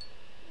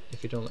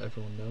if you don't let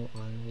everyone know,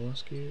 I will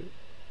ask you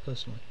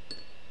personally.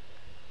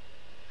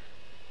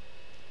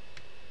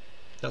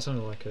 That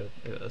sounded like a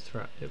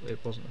threat.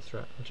 It wasn't a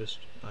threat.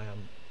 I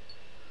am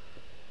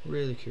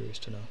really curious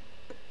to know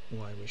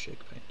why we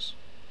shake paints.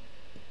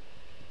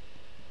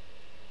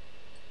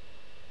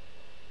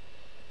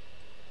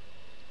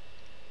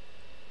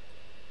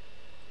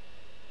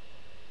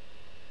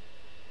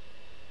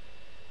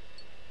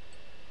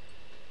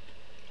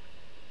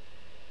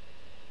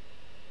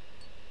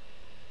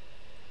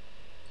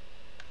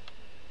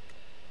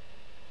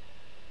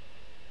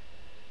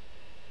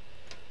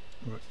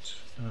 Right,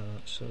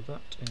 so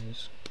that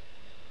is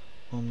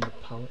on the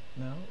palette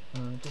now.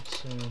 I did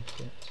say I'd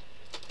get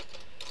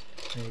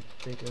a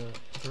bigger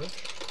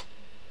brush,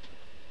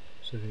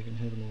 so if you can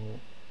hear them all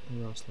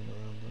rattling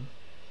around there.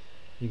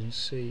 You can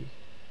see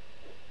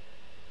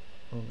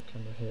on the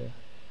camera here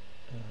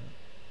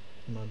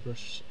my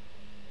brush,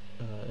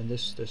 in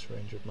this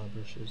range of my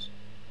brushes,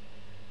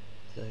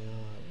 they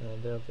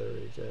are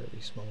very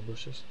small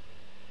brushes,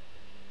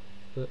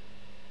 but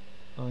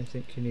I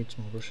think you need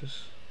small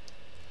brushes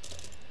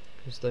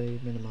because they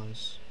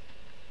minimise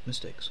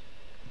mistakes.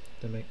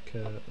 They make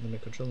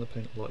controlling the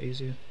paint a lot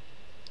easier.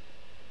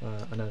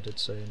 I know I did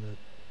say in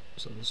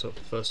the sort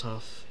of first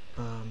half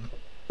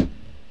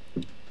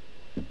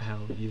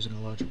how using a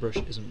larger brush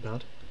isn't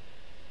bad,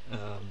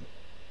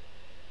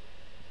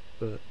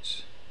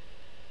 but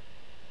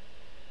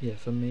yeah,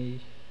 for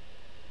me,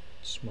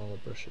 smaller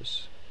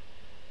brushes.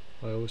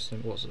 I always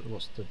think, what's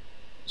the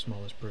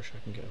smallest brush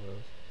I can get away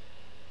with?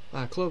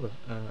 Ah, Clover,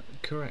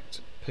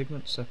 correct.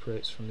 Pigment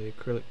separates from the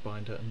acrylic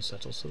binder and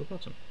settles to the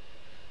bottom.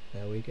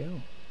 There we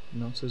go.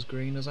 Not as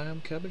green as I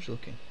am cabbage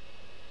looking.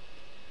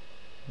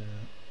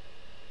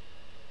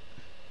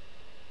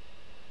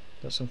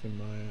 That's something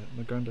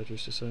my granddad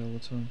used to say all the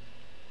time.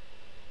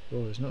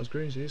 Oh, he's not as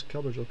green as he is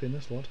cabbage looking,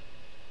 this lad.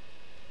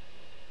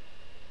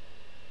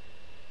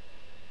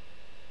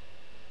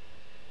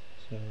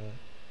 So,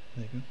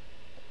 there you go.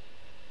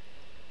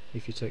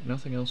 If you take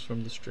nothing else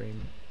from the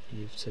stream,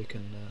 you've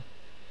taken a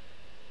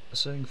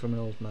saying from an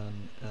old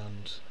man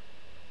and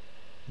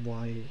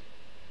why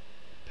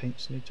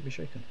paints need to be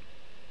shaken.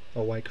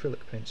 Or why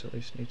acrylic paints at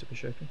least need to be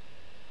shaken.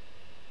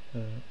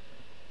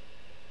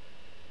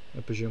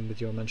 I presume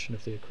with your mention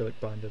of the acrylic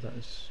binder that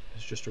is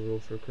just a rule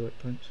for acrylic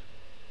paints.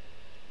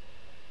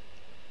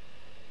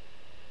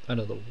 I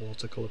know that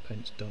watercolour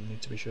paints don't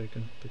need to be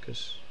shaken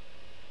because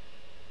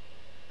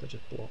they're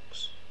just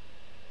blocks.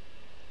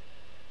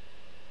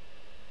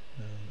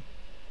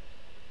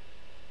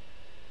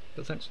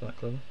 But thanks for that,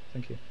 Clever.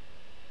 Thank you.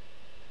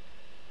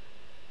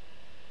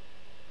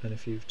 and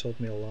if you've told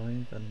me a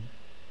lie, then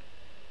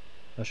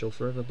I shall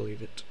forever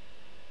believe it.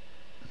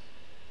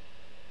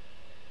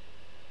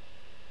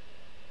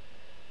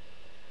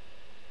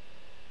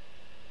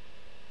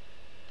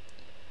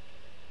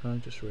 I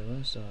just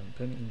realised I'm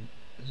painting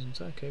this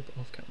entire cape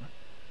off camera.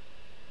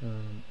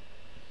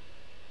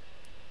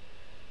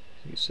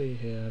 You can see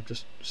here I've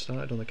just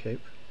started on the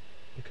cape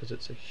because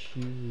it's a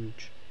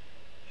huge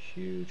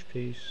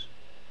piece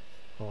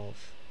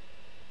of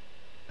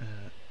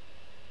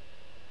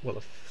well,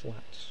 of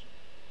flats.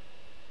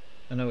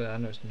 I know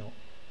it's not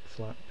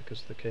flat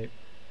because of the cape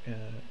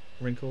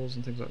wrinkles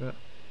and things like that,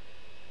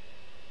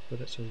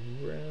 but it's a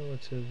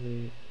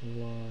relatively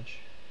large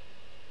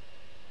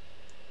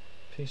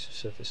piece of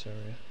surface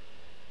area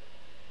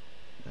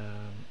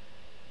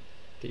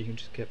that you can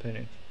just get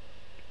painted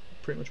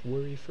pretty much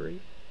worry free.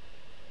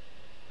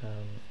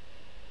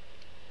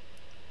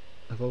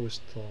 I've always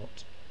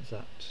thought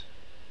that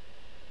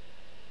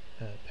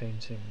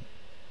painting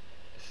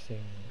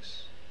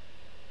things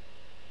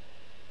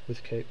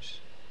with capes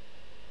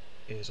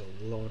is a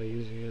lot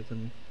easier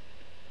than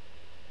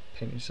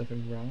painting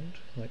something round,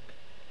 like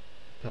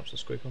perhaps the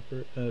squig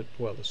hopper,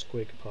 well, the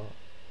squig part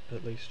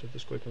at least of the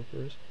squig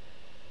hopper is.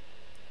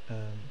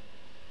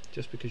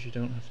 Just because you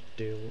don't have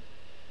to deal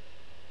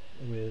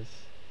with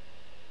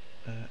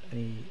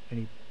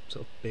any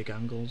sort of big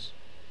angles.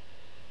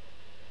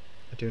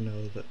 I do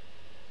know that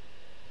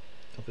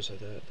obviously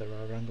there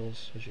are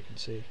angles, as you can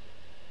see,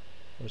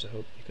 or as I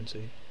hope you can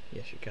see.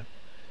 Yes, you can.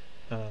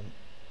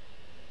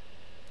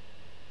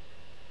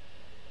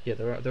 Yeah,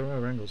 there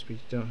are angles, but you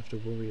don't have to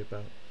worry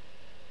about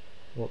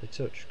what they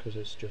touch because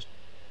it's just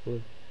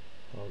blue,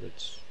 or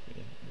it's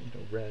you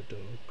know red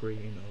or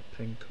green or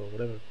pink or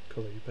whatever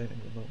colour you're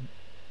painting at the moment.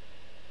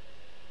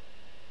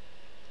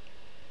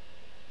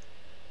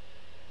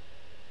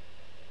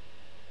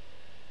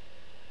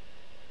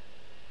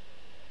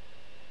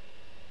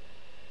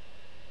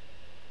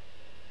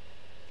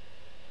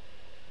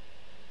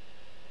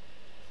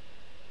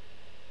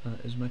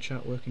 Is my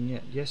chat working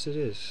yet? Yes, it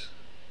is.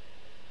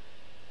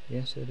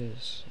 Yes, it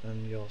is.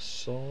 And your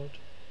sword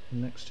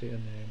next to your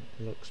name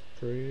looks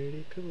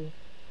pretty cool.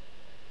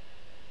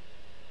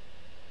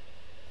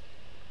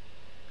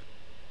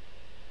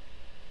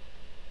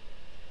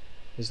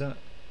 Is that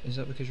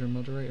because you're a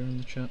moderator in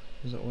the chat?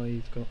 Is that why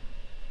you've got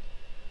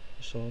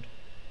a sword?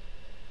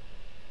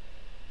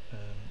 I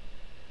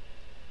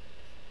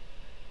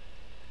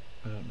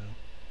don't know.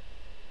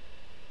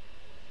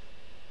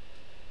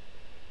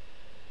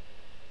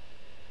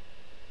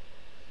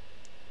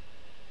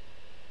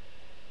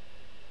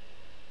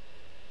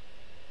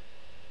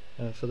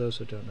 For those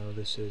who don't know,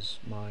 this is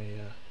my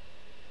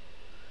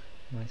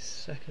my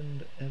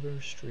second ever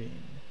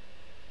stream,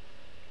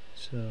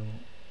 so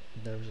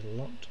there's a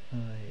lot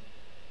I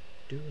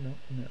do not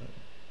know,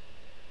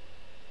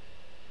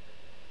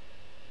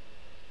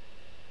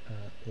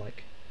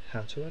 like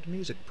how to add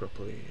music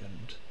properly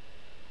and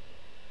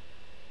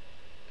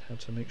how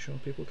to make sure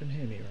people can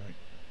hear me right.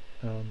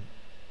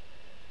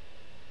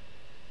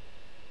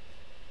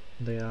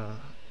 They are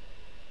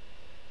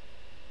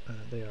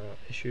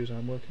issues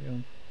I'm working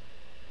on.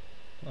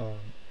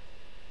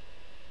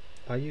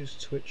 I use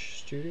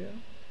Twitch Studio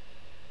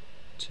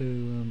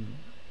to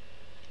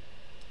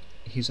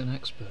he's an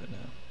expert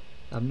now.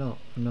 I'm not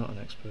an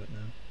expert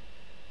now.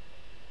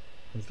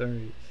 I'm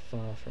very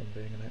far from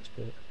being an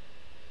expert.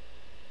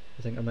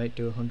 I think I might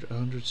do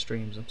 100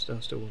 streams and I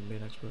still wouldn't be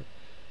an expert.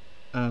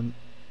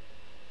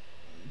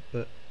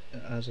 But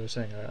as I was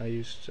saying, I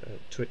used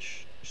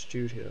Twitch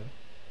Studio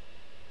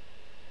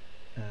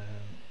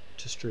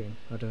to stream.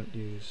 I don't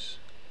use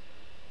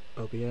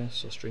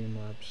OBS or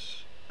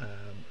Streamlabs.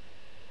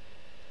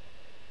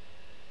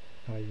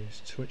 I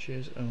use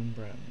Twitch's own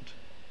brand.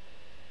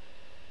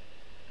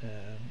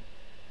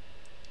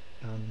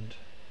 And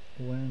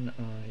when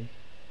I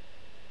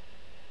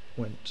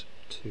went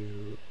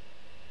to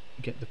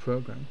get the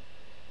program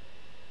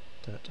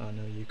that I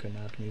know you can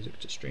add music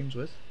to streams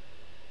with,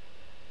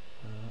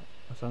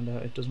 I found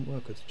out it doesn't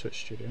work with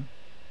Twitch Studio.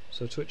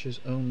 So Twitch's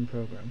own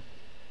program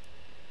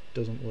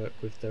doesn't work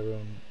with their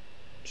own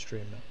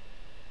streaming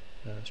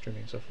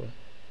software,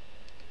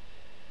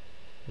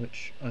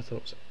 which I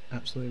thought was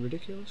absolutely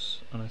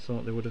ridiculous, and I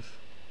thought they would have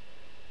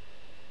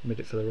made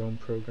it for their own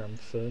program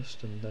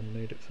first and then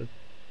made it for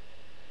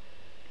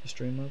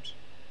Streamlabs,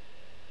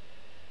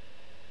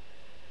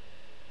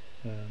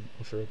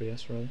 or for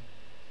OBS rather.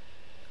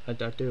 I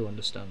do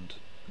understand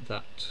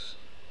that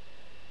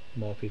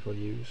more people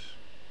use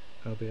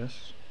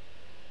OBS,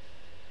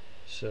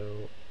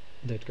 so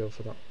they'd go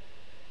for that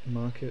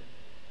market,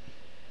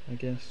 I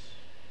guess,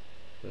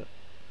 but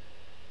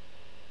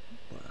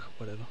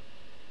whatever.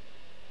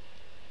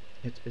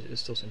 It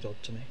still seems odd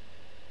to me.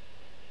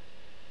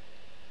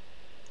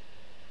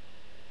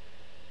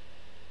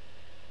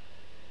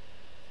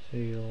 So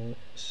you'll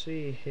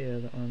see here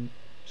that I'm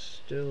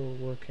still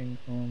working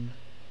on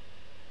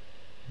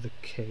the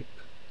cape.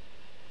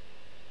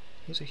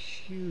 It's a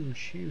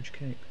huge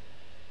cape.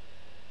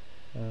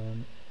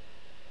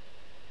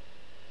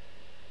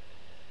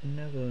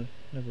 Never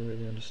never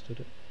really understood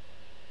it.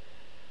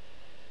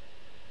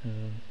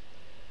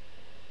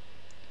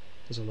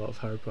 There's a lot of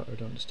Harry Potter I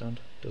don't understand.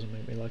 Doesn't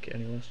make me like it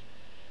any less.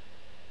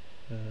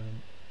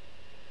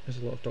 There's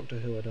a lot of Doctor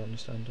Who I don't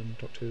understand, and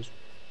Doctor Who's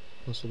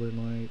possibly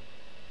my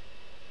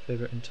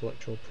favourite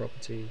intellectual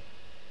property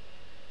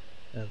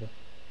ever.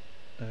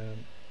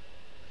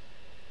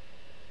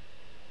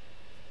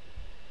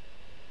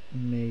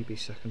 Maybe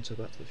second to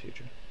Back to the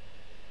Future.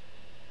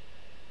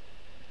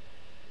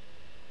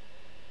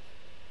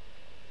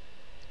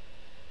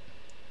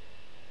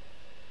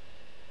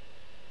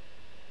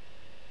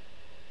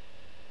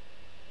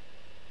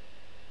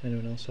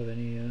 Anyone else have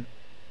any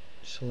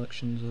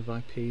selections of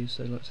IPs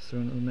they'd like to throw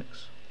into the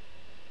mix?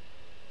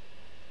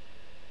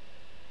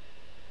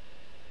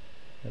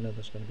 I know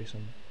there's going to be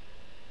some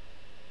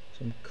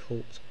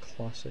cult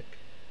classic.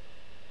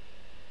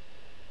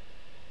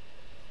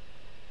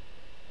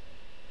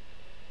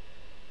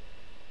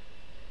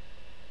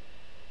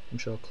 I'm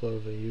sure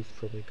Clover, you've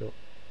probably got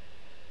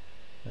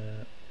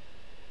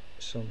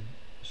some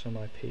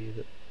IP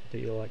that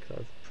you like that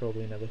I've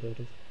probably never heard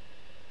of.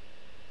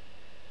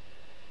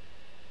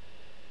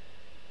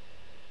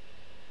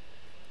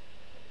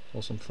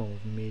 Or some form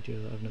of media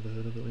that I've never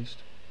heard of, at least.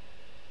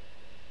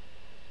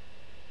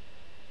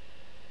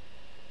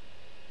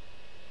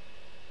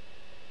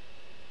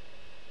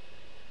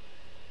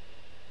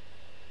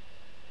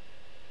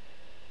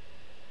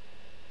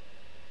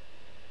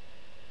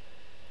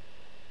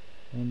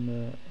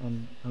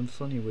 I'm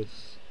funny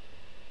with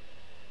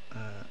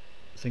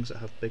things that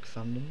have big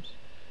fandoms,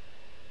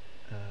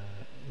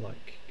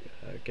 like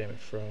Game of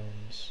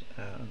Thrones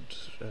and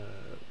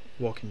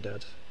Walking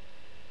Dead.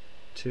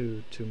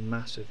 Two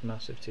massive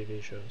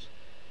TV shows,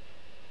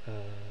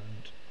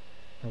 and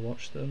I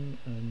watched them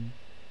and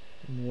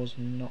was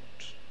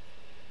not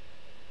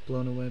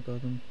blown away by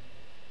them,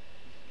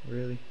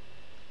 really.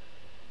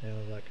 You know,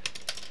 like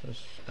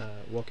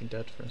Walking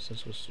Dead, for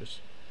instance, was just,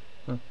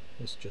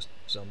 it's just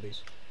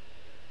zombies,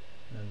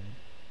 and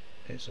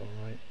it's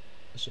alright,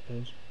 I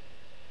suppose,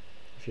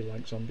 if you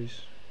like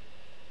zombies.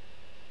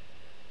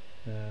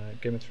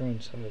 Game of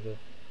Thrones, however,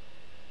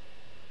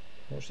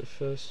 I watched the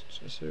first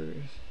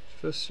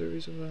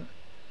series of that,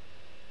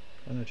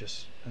 and I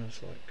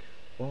was like,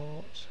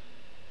 what?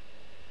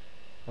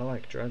 I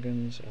like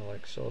dragons, I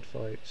like sword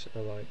fights, I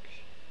like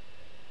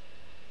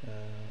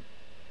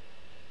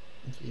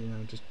you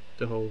know, just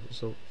the whole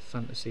sort of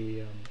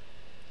fantasy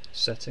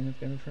setting of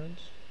Game of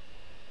Thrones,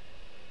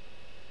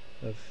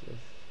 of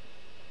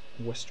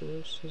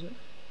Westeros, is it?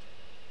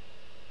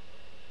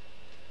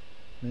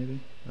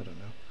 Maybe? I don't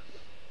know.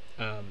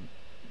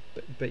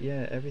 But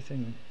yeah,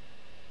 everything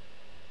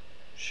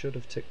should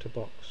have ticked a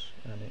box,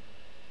 and it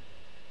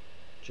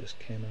just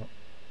came out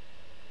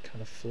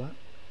kind of flat.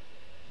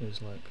 It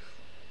was like,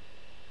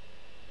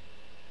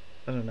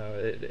 I don't know,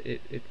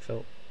 it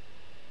felt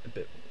a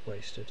bit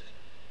wasted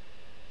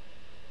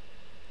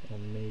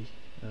on me,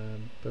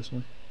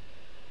 personally.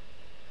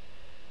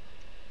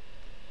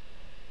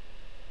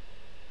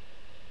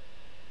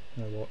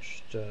 I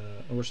watched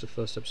the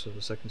first episode of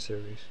the second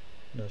series,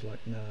 and I was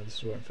like, nah, this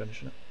is where I'm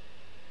finishing it.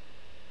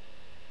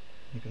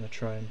 You're gonna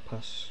try and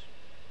pass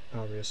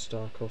Arya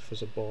Stark off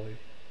as a boy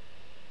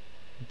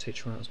and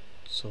teach her how to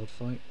sword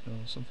fight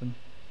or something?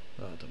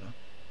 I don't know.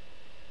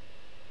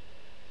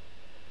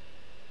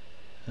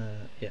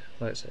 Yeah,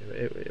 like I say,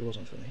 it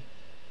wasn't for me.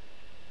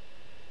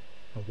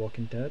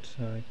 Walking Dead,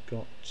 I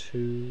got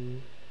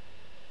to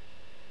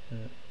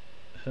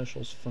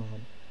Herschel's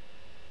farm.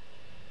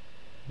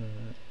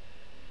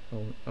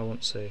 I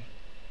won't say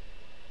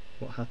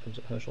what happens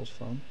at Herschel's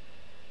farm,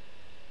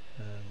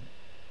 for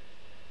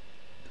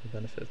the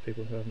benefit of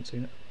people who haven't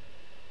seen it.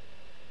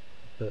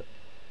 But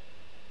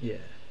yeah,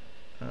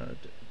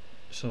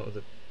 sort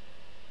of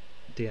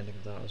the ending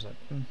of that, I was like,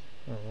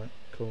 alright,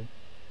 cool.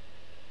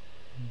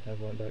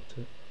 Never went back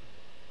to it.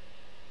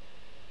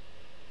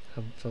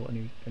 Haven't felt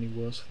any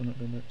worse for not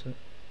going back to it.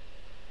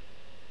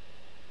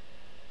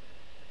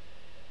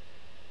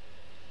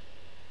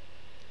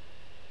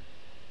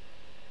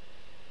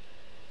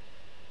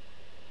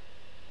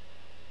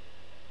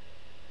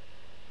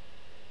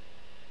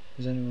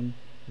 Is anyone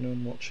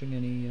watching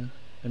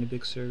any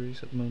big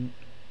series at the moment?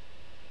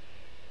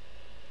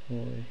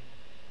 What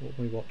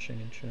are we watching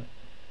in chat?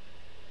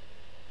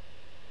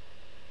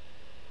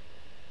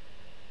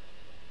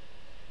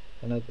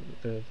 I know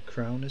that the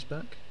Crown is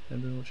back.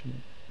 Anybody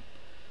watching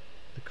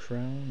The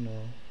Crown,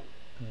 or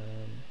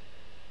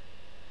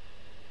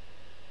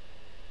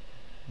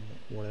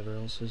whatever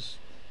else is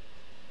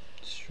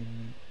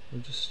streaming?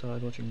 We've just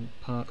started watching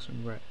Parks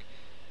and Rec.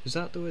 Is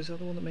that the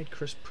one that made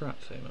Chris Pratt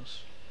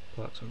famous?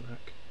 Parks and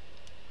Rec.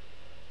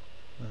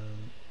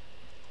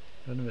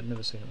 I've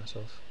never seen it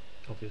myself,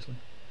 obviously.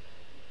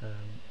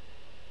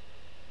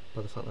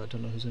 By the fact that I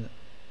don't know who's in it,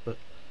 but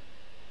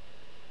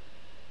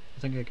I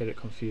think I get it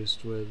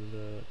confused with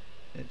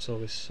It's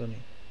Always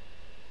Sunny.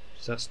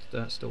 That's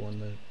the one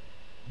that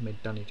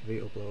made Danny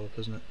DeVito blow up,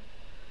 isn't it?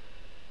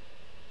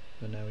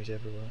 And now he's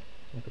everywhere,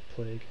 like a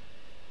plague.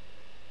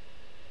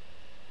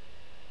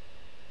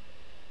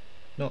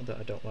 Not that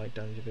I don't like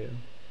Danny DeVito.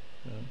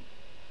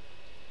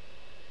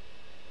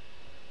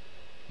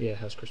 Yeah, it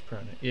has Chris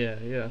Pratt in it.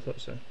 Yeah, I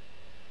thought so.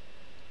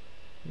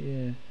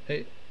 Yeah,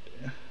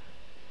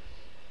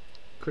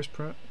 Chris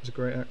Pratt is a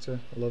great actor.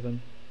 I love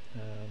him.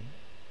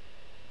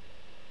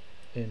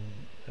 In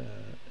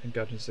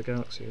Guardians of the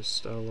Galaxy as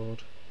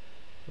Star-Lord,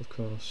 of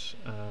course,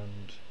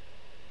 and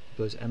he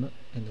plays Emmett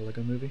in the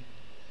Lego Movie.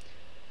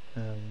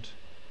 And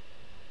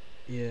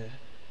yeah,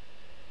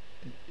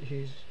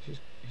 he's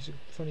a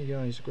funny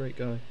guy. He's a great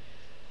guy,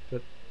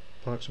 but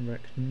Parks and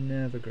Rec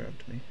never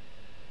grabbed me.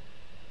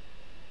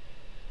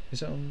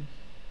 Is that on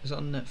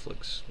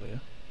Netflix,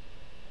 Leah?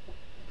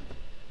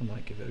 I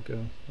might give it a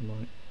go. I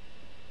might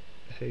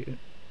hate it.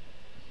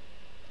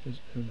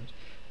 Who knows?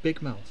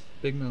 Big Mouth.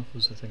 Big Mouth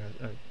was the thing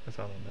I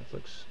found on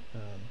Netflix.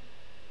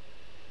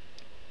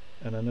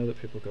 And I know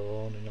that people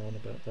go on and on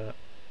about that.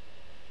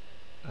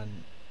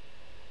 And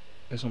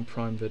it's on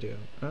Prime Video.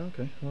 Oh,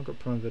 okay. I've got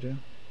Prime Video.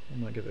 I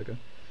might give it a go.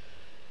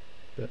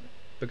 But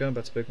going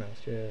back to Big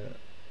Mouth, yeah,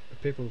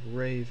 people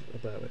rave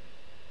about it.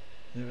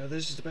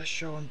 This is the best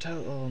show on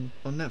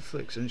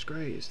Netflix, and it's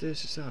great. It's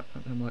this, it's that.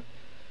 And I'm like,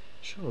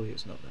 surely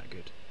it's not that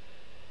good.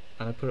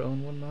 And I put it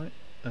on one night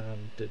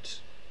and did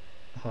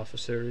half a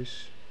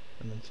series,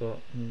 and then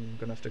thought, I'm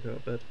gonna have to go to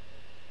bed.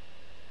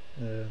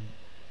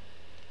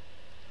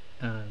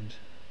 And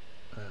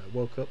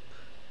woke up,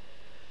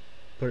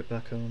 put it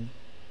back on,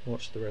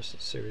 watched the rest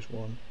of series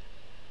 1,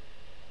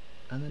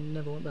 and then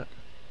never went back.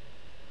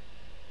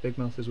 Big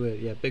Mouth is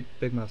weird. Yeah,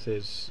 Big Mouth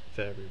is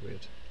very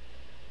weird.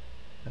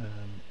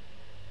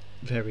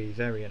 Very,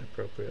 very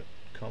inappropriate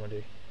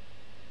comedy.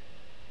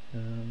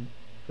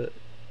 But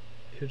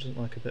who doesn't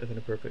like a bit of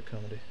inappropriate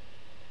comedy?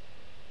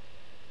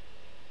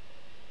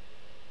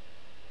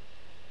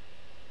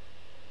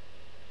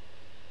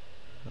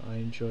 I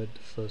enjoyed the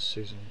first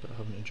season, but I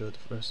haven't enjoyed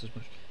the rest as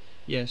much.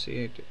 Yeah,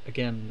 see,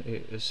 again,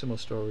 it's a similar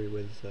story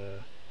with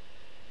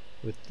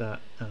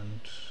that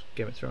and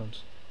Game of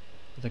Thrones.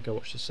 I think I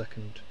watched the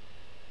second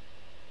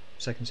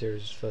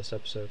series' first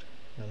episode,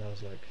 and I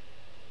was like,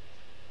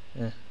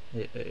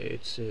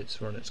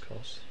 it's run its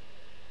course.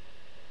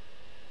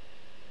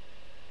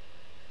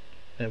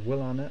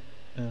 Will Arnett,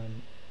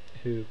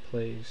 who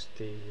plays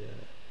the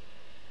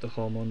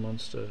hormone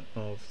monster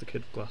of The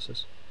Kid with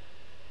Glasses,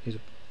 he's a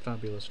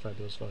fabulous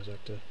voice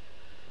actor.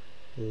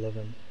 Love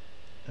him.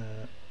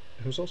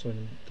 Who's also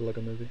in the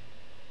Lego Movie.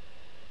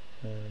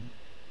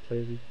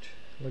 Played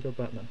Lego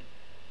Batman,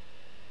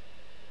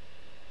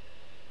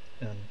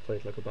 and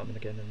played Lego Batman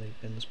again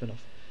in the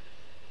spin-off.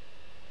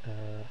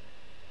 I'm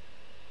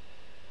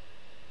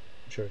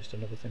sure he's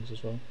done other things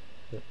as well,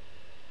 but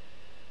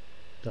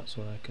that's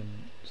what I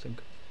can think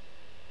of.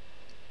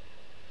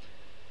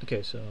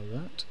 Okay, so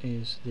that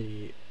is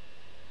the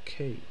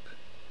cape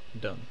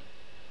done.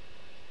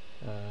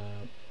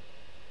 I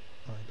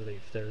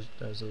believe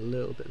there's a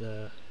little bit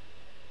there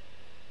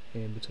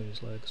in between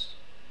his legs.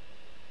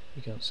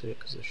 You can't see it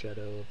because of the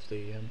shadow of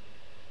the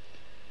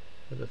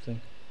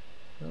thing.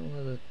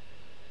 Well,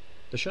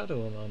 the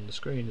shadow on the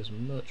screen is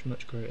much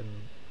greater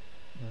than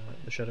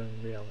the shadow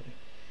in reality.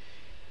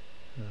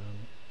 I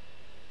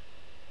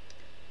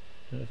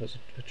don't know if that's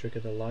a trick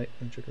of the light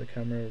and a trick of the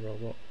camera or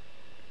what,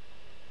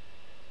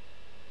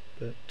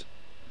 but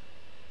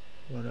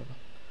whatever.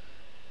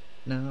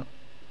 Now,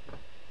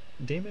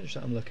 the image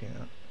that I'm looking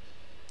at,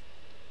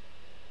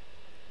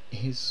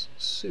 his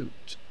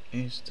suit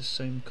is the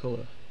same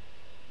colour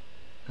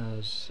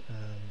as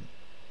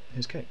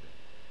his cape,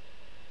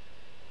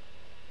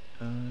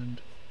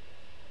 and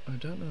I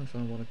don't know if I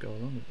want to go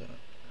along with that.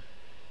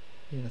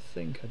 Yeah, I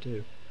think I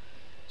do.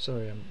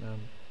 Sorry,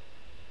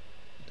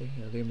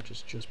 the image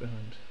is just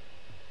behind.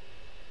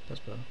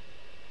 That's better.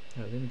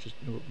 Yeah, the image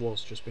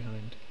was just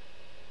behind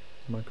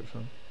the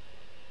microphone.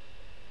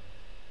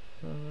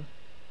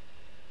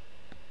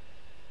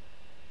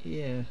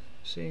 Yeah,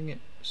 seeing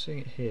it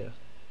here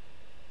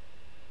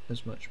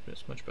is much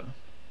better.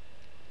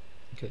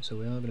 Okay, so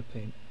we are going to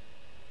paint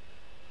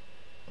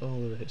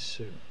all over his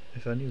suit.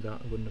 If I knew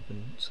that, I wouldn't have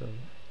been so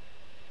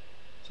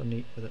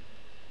neat with it.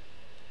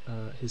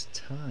 His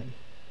tie,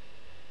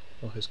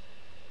 or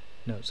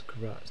no, it's a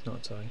cravat. It's not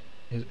a tie.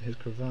 His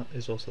cravat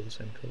is also the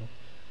same colour.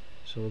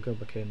 So we'll go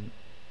back in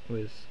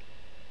with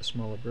a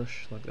smaller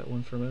brush like that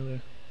one from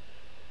earlier,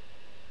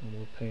 and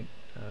we'll paint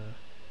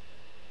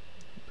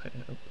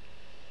it up.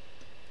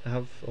 I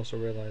have also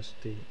realised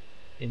the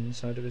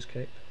inside of his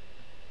cape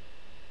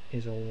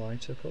is a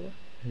lighter colour.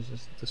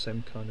 It's the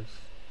same kind of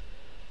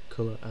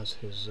colour as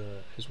his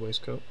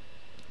waistcoat.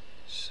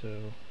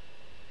 So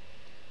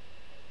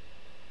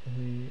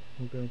we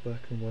will go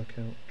back and work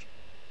out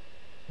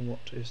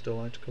what is the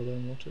lighter colour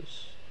and what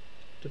is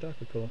the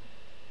darker colour.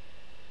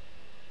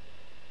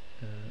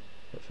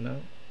 But for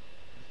now,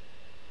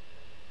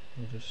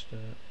 we'll just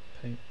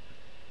paint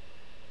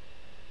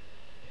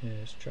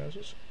his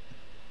trousers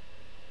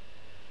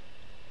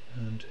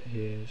and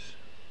his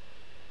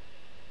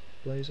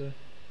blazer,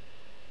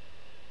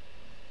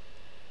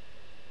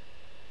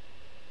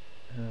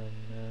 and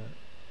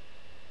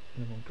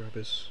then we'll grab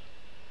his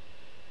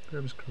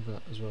grab his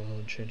cravat as well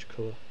and change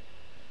colour.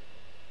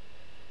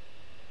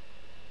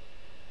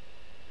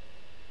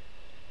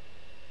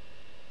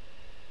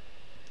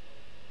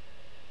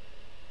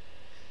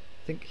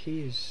 I think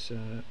he's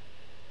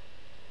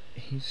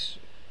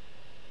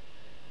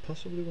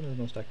possibly one of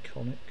the most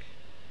iconic,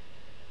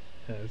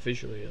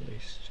 visually at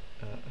least,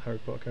 Harry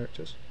Potter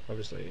characters.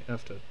 Obviously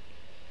after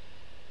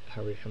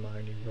Harry,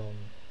 Hermione, Ron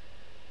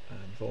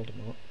and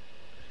Voldemort,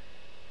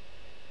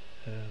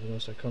 the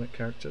most iconic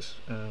characters.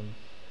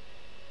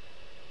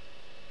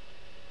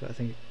 But I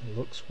think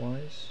looks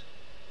wise,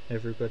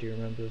 everybody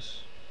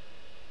remembers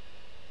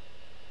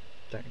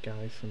that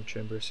guy from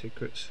Chamber of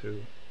Secrets who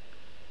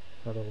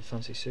had all the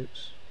fancy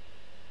suits.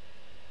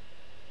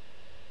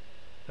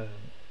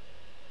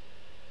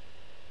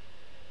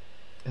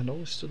 And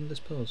always stood in this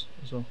pose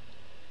as well.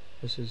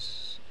 This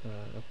is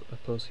a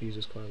pose he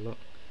uses quite a lot.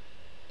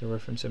 The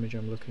reference image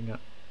I'm looking at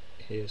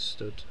here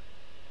stood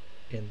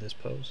in this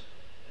pose.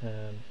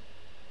 And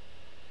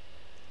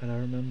I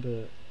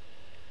remember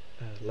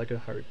Lego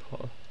Harry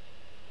Potter.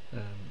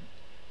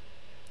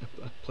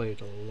 I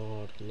played a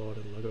lot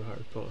of Lego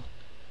Harry Potter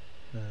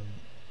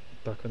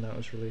back when that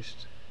was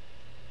released,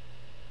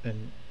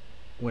 and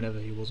whenever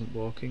he wasn't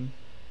walking,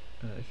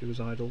 if he was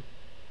idle,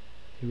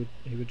 he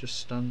would just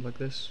stand like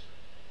this.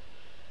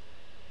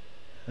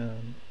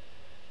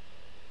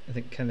 I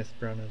think Kenneth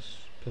Branagh's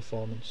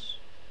performance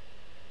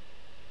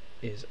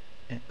is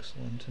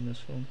excellent in this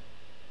film.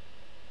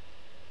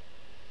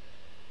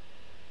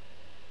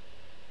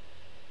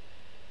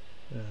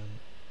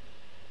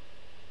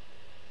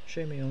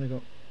 Shame he only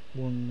got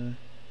one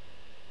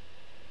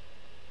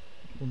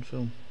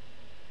film.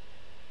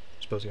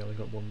 I suppose he only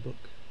got one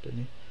book, didn't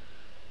he?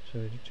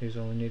 So he's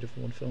only needed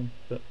for one film.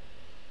 But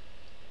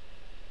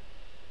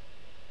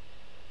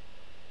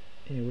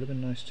yeah, it would have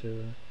been nice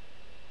to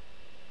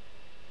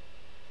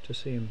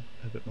see him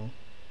a bit more.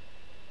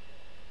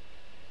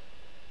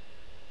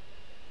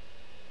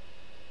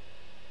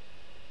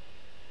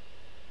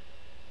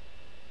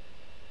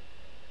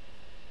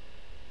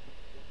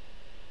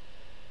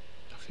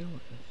 I feel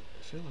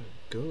like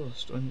a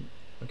ghost.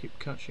 I keep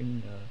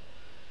catching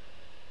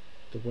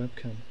the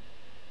webcam.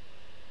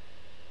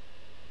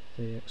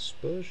 The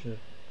exposure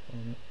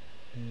on it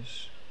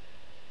is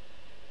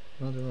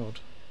rather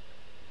odd.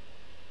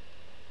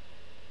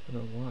 I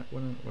don't know why.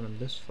 When I'm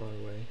this far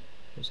away,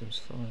 it seems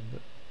fine,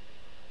 but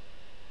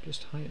it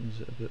just heightens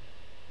it a bit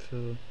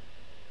for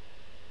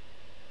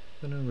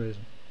no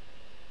reason.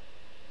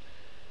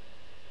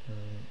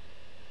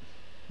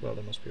 Well,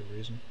 there must be a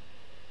reason,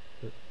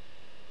 but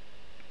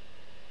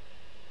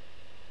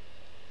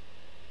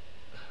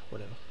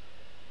whatever.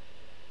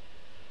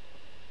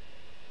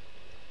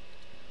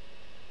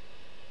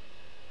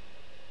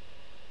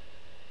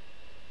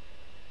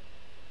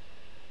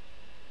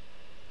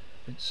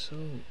 It's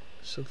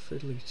so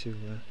fiddly to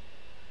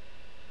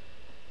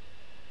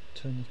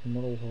turn this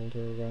model holder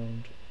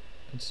around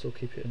and still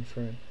keep it in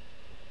frame.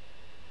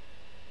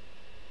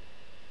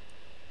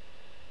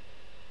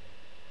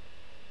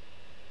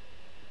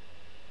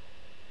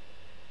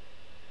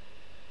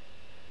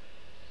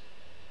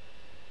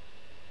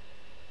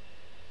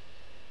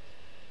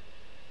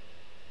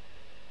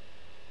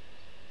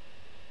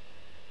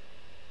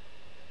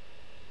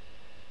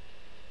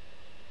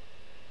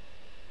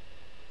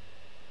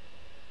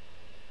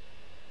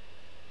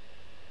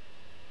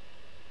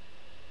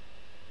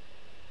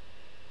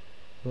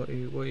 What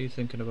are you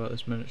thinking about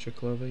this miniature,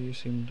 Clover? You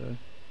seemed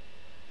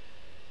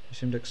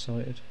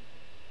excited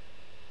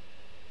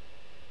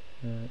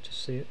to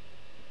see it.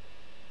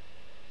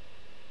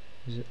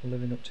 Is it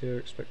living up to your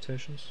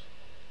expectations?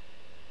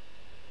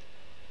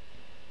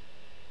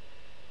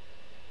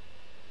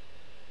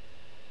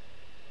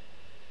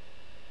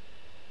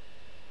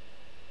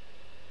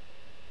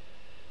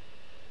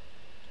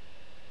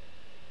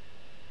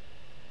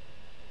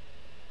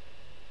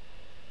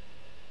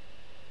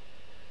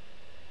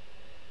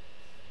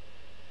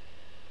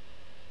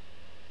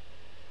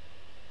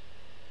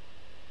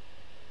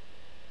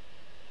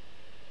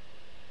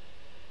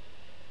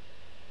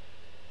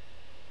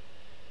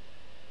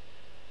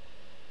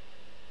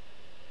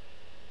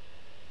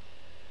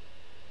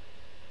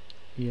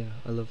 Yeah,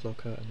 I love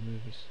Lockhart in the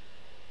movies.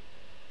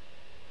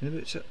 And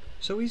it's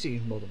so easy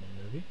in more than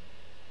one movie.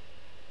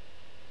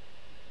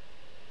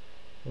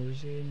 Or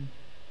is he in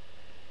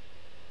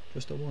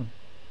just the one?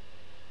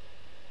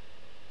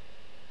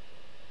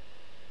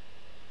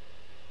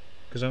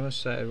 Because I must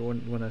say,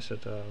 when I said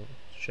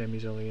shame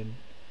he's only in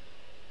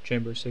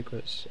Chamber of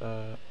Secrets,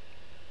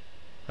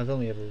 I've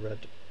only ever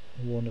read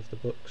one of the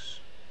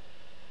books.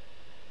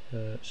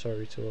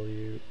 Sorry to all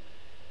you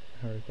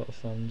Harry Potter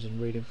fans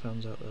and reading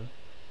fans out there.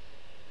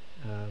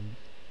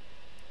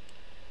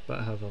 But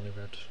I have only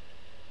read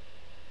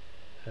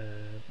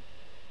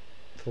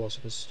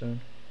Philosopher's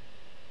Stone.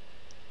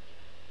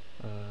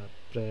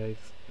 But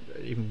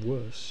even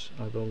worse,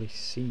 I've only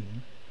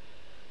seen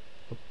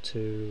up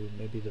to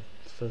maybe the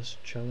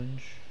first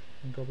challenge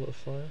in Goblet of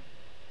Fire.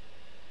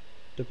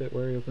 The bit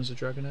where he opens the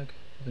dragon egg.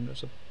 I think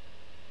that's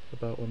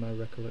about where my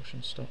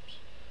recollection stops.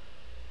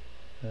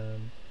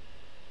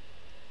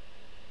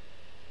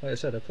 like I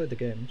said, I played the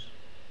games.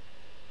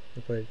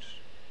 I played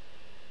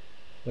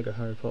Lego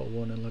Harry Potter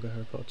 1 and Lego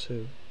Harry Potter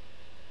 2.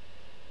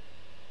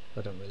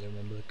 I don't really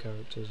remember the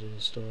characters or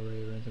the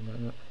story or anything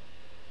like that.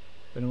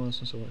 Been a while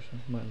since I watched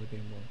them. Might only be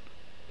in one,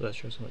 but that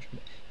shows how much.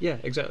 Yeah,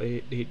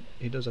 exactly.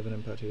 He does have an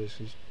impact.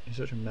 He's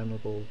such a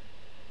memorable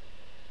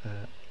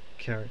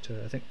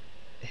character. I think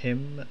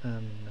him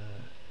and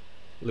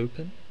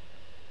Lupin,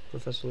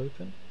 Professor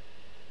Lupin.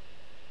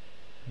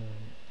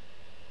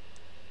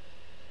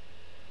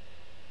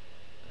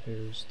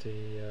 Who's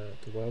the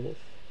werewolf?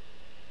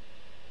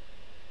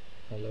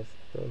 I love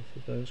both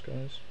of those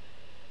guys.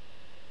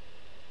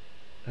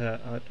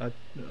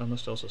 I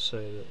must also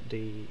say that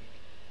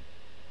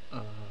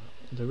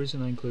the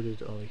reason I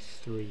included only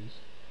 3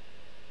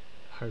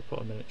 Harry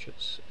Potter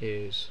miniatures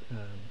is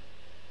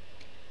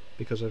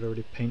because I'd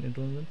already painted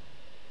one of them.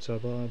 So I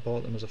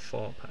bought them as a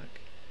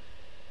 4-pack,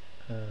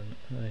 and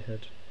I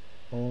had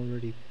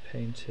already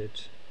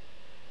painted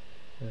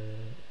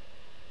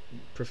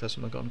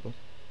Professor McGonagall,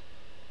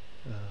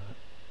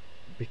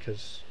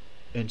 because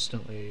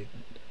instantly,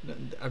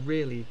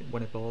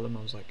 when I bought them,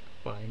 I was like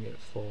buying it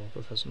for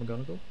Professor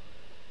McGonagall.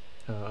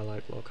 I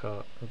like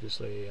Lockhart,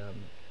 obviously.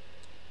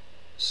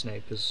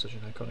 Snape is such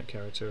an iconic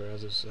character,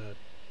 as is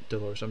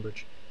Dolores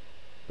Umbridge,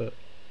 but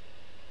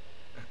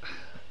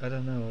I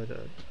don't know,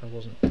 I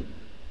wasn't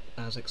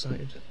as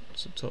excited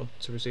to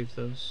receive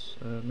those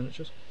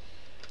miniatures.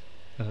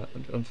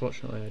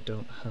 Unfortunately, I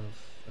don't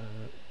have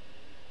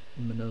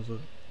Minerva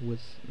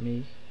with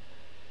me.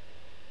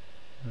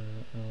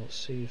 I'll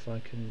see if I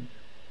can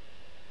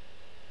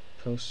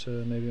post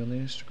her maybe on the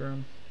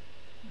Instagram.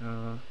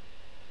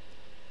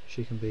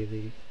 She can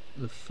be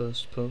the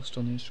first post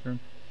on the Instagram,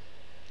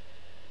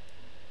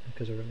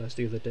 because I realised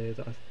the other day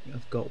that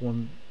I've got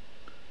one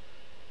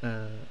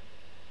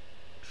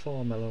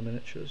for Mellow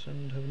miniatures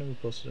and have never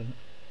posted on it.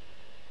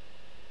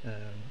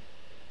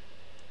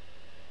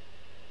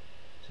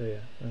 So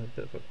yeah, a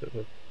bit of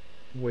a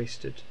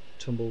wasted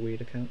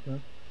tumbleweed account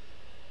there.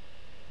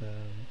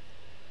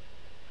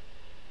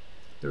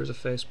 There is a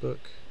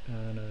Facebook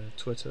and a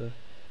Twitter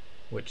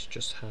which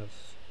just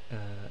have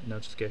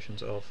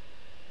notifications of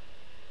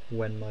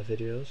when my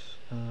videos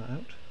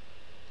are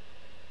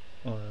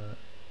out.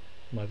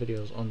 My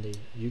videos on the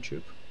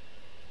YouTube.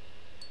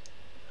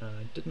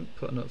 I didn't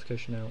put a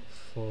notification out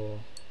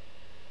for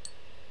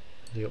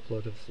the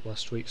upload of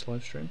last week's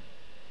live stream,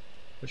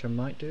 which I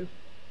might do.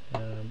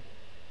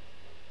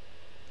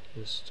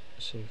 Just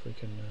see if we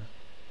can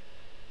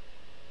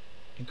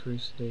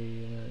increase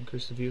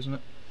the views on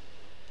it.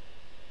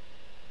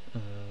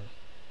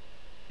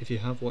 If you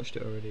have watched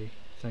it already,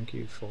 thank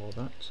you for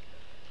that.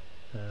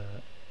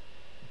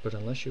 But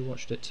unless you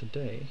watched it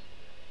today,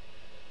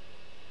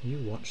 you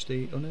watched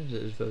the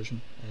unedited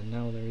version, and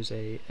now there is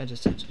a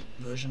edited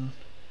version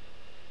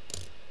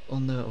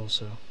on there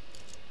also.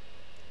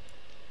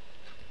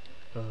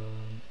 Oh,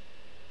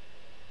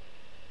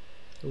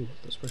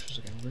 those brushes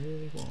are getting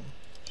really warm.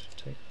 Just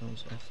take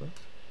those off there.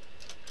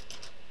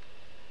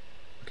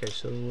 Okay,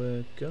 so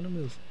we're gonna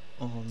move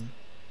on.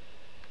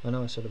 I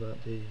know I said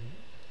about the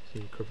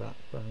cravat,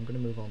 but I'm gonna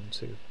move on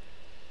to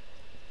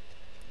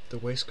the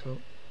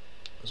waistcoat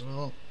as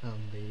well,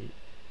 and the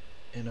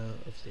inner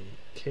of the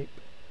cape.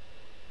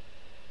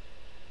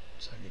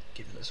 So I'm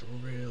giving this a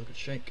real good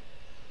shake.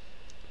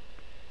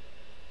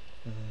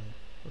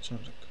 What time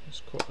is it?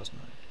 It's 9:15.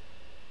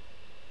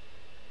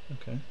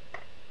 Okay.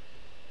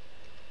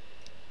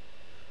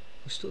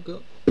 We've still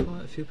got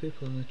quite a few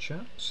people in the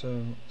chat,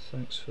 so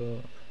thanks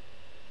for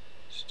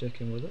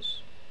sticking with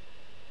us.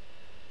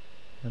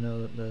 I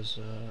know that there's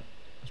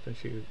been a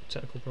few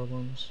technical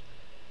problems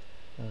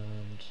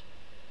and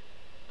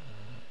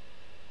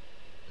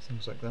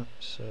things like that,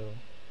 so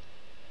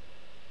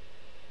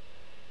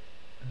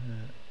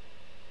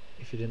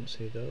if you didn't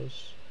see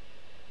those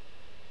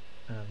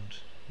and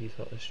you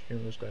thought this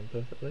stream was going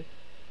perfectly,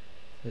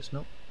 it's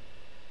not.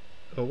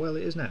 Oh well,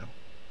 it is now,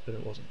 but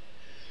it wasn't.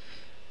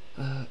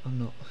 I'm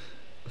not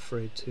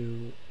afraid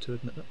to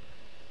admit that.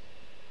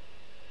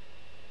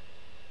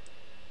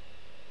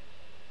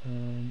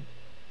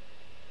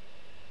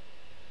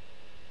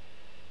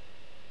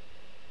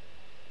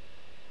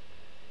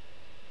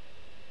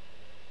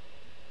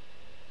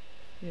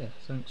 Yeah,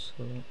 thanks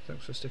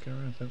for sticking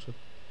around. Thanks for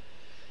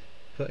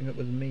putting up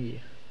with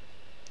me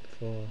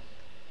for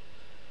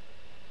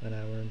an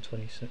hour and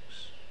 26.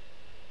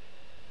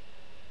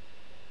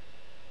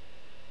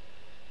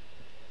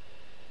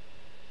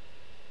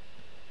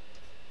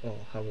 Or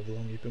however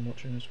long you've been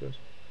watching, I suppose.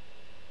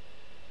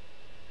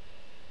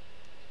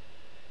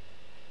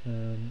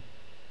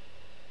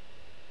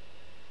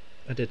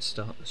 I did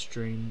start the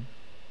stream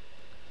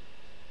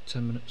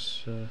 10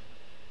 minutes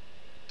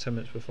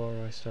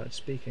before I started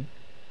speaking.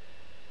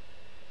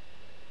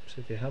 So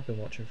if you have been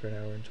watching for an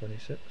hour and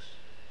 26,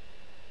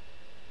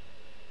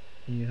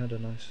 you had a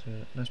nice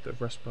bit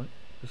of respite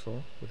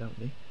before without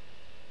me.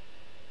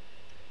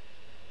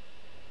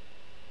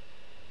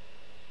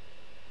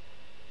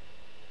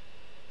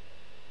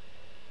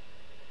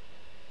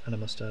 And I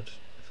must add,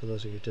 for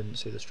those of you who didn't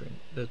see the stream,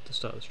 the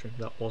start of the stream,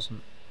 that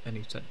wasn't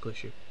any technical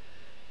issue.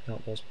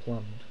 That was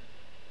planned,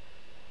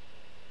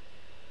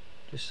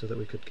 just so that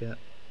we could get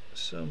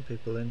some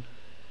people in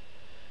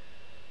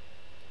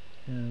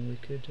and we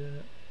could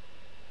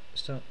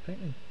start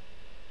painting.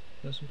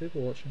 There's some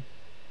people watching.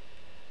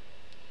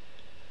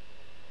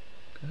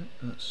 Okay,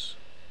 that's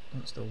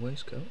the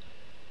waistcoat.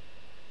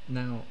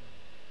 Now,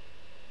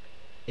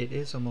 it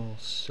is a more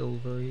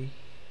silvery.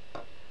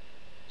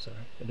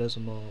 Sorry, it is a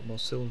more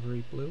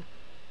silvery blue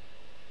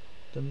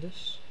than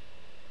this,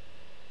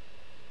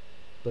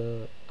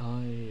 but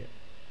I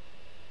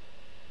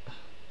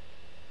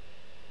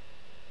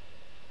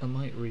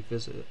might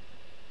revisit it.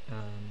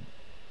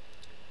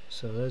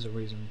 So there's a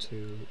reason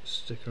to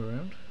stick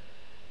around.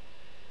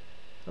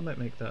 I might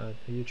make that a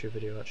YouTube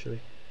video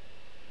actually,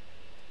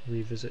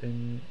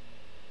 revisiting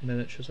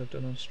miniatures I've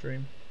done on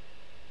stream.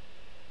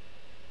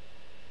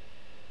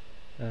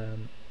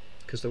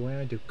 Because the way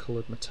I do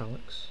coloured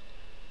metallics,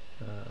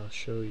 I'll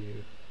show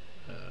you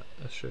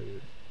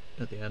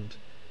at the end,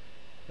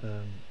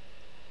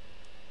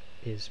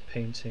 is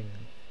painting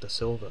the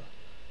silver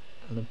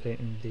and then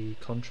painting the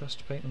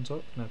contrast paint on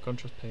top. Now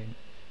contrast paint,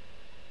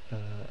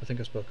 I think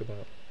I spoke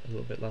about a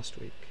little bit last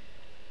week,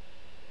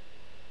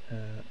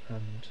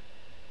 and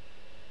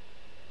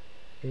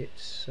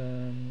it's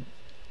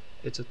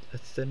a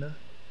thinner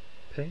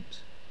paint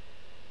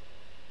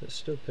that's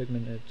still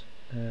pigmented,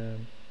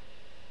 and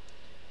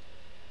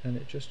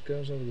it just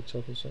goes over the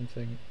top of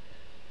something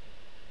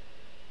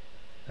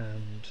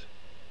and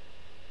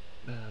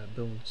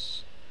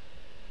builds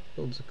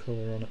a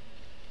colour on it,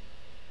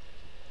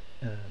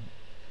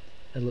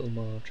 a little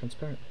more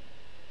transparent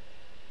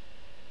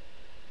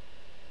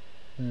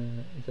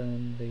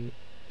than the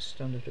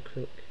standard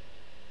acrylic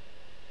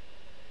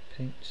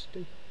paints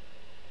do.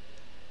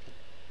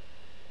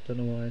 Don't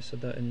know why I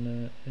said that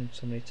in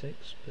so many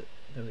takes, but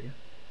there we go.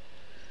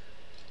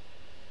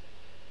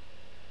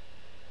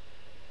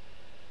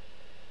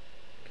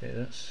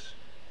 Okay,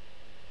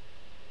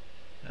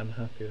 I'm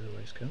happy with the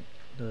waistcoat.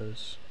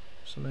 There's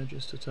some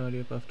edges to tidy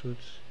up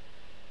afterwards,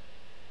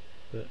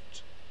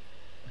 but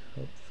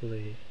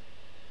hopefully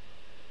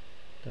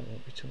that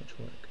won't be too much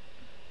work.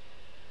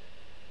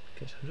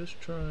 Okay, so I'm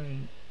just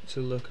trying to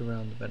look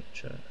around the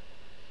miniature.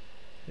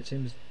 It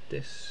seems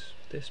this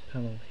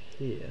panel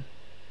here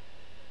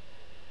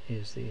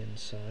is the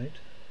inside,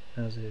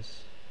 as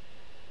is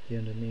the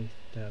underneath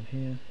down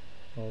here,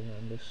 all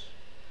around this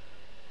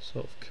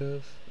sort of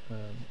curve. I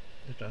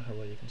don't know how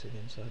well you can see the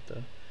inside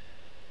though.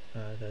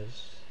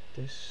 There's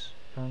this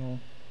panel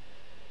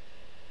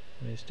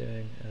that he's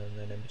doing, and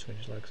then in between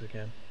his legs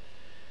again.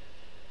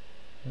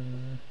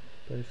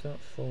 But if that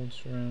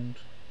folds around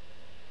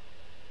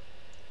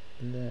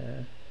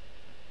there,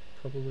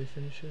 probably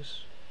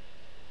finishes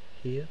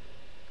here.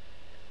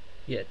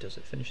 Yeah, it does.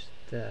 It finishes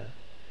there,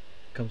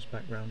 comes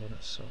back round on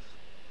itself.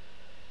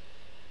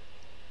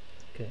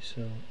 Okay,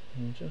 so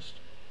I'll just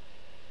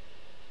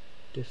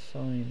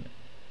define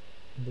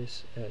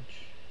this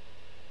edge.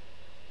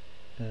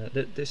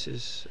 This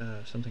is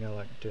something I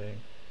like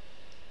doing.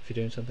 If you're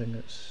doing something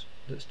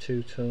that's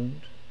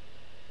two-toned,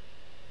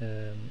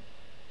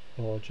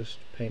 or just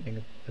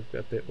painting a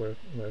bit where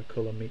a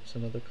colour meets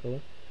another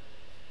colour,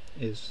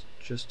 is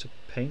just to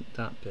paint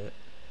that bit,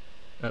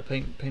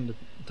 paint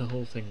the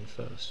whole thing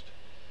first,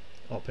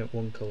 or paint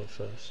one colour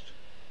first,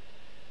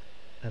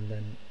 and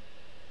then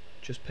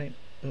just paint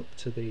up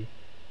to the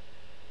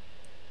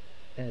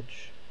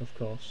edge, of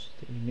course,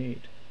 that you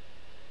need,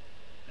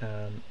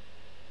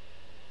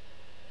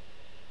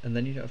 and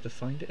then you don't have to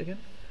find it again.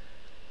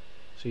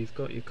 So you've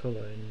got your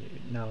colour, and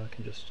now I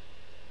can just,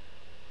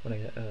 when I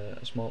get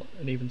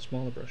an even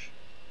smaller brush,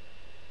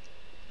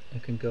 I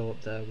can go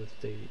up there with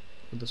the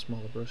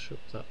smaller brush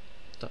up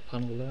that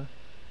panel there.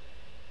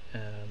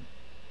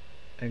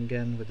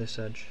 Again with this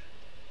edge,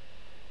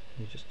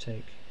 you just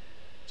take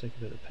a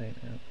bit of paint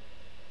out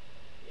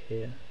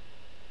here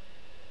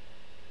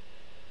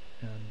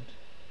and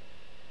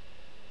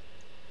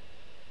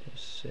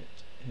just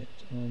sit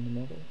it on the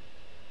model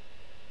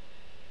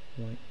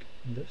like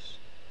this.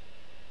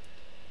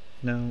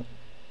 Now,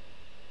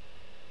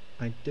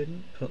 I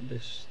didn't put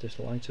this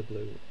lighter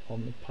blue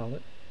on the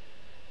palette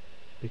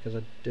because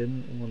I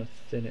didn't want to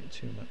thin it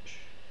too much.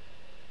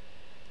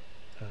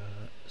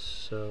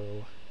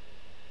 So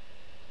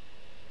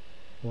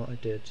what I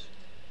did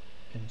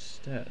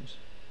instead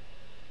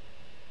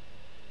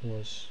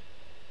was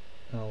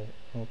I'll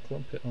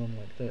clump it on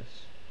like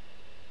this,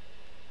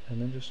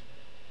 and then just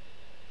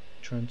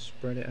try and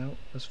spread it out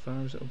as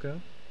far as it'll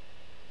go.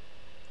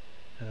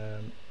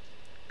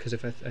 Because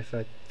if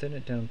I thin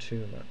it down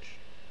too much,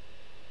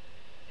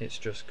 it's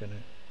just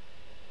gonna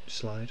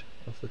slide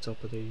off the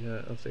top of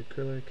the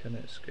acrylic, and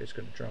it's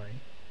gonna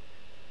dry,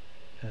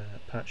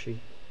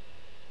 patchy,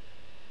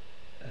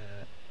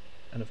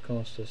 and of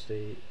course there's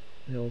the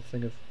old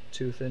thing of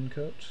too thin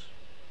coats.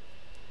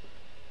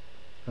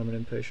 I'm an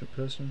impatient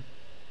person.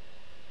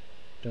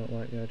 Don't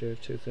like the idea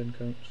of too thin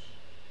coats.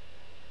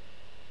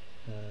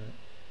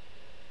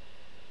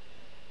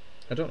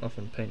 I don't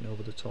often paint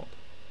over the top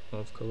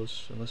of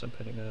colours unless I'm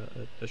painting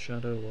a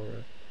shadow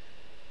or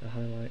a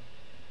highlight.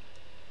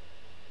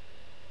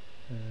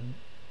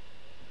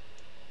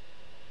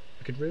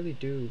 I could really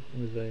do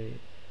with a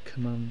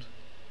command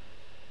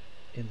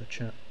in the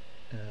chat.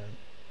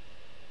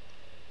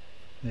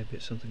 Maybe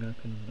it's something I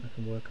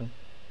can work on,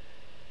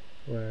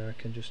 where I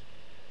can just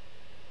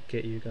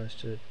get you guys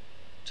to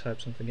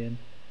type something in,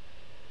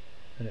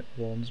 and it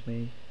warns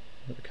me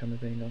about the camera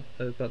being off,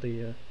 about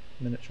the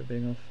miniature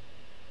being off.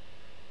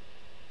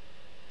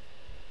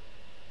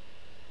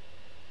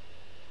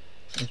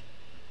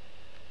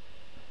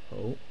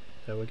 Oh,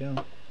 there we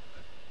go.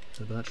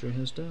 The battery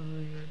has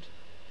died.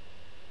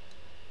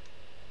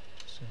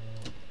 So,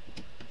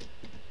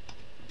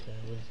 bear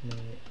with me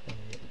a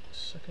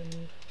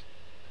second.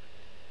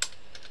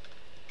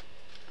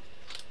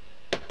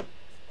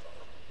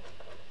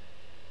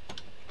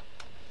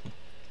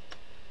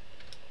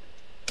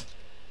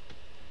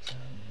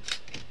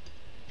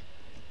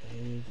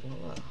 And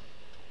voila.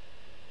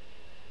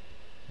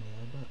 We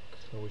are back.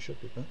 Or we should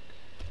be back.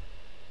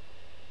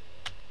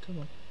 Come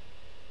on.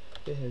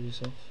 Behave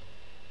yourself.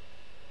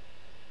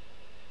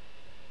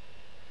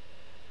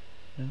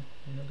 No,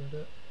 you're not gonna do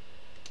it.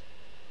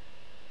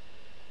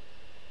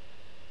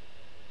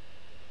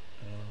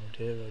 Oh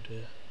dear, oh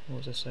dear. What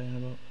was I saying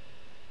about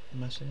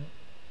messing up?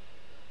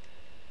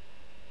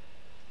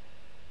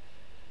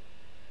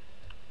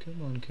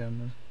 Come on,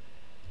 camera.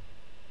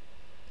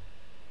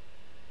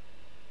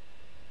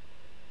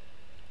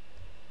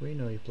 We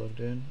know you're plugged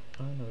in.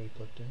 I know you're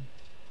plugged in.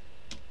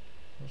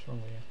 What's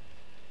wrong with you?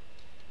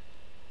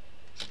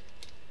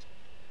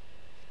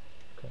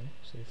 Okay,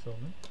 so you're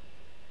filming.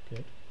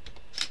 Good.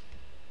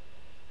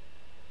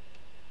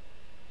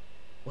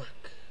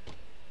 Work.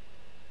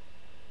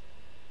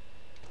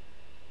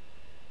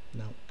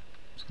 No,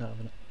 it's not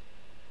having it.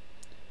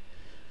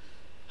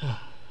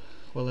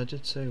 Well, I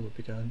did say we'd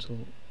be going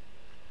till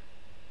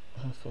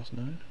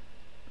 9:30.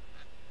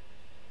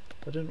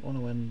 I didn't want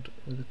to end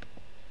with the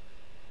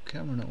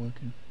camera not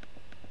working.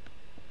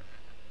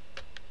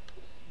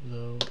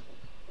 Though,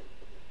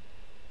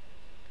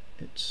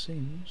 it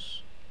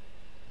seems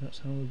that's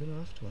how we're going to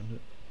have to end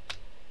it.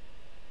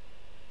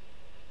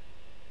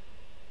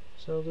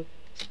 So the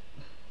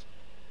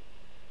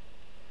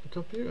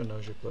computer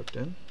knows you're plugged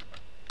in.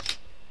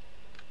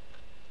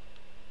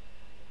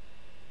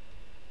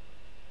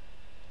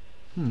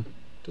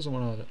 Doesn't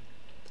want to have it.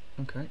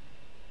 Okay,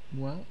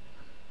 well,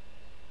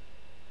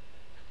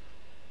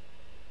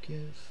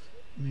 give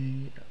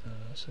me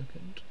a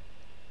second.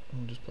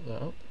 I'll just put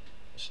that up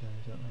so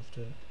you don't have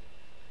to.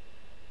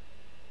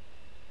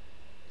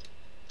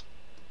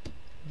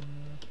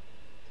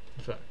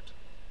 In fact,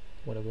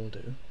 what I will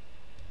do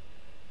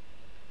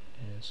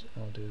is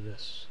I'll do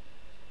this.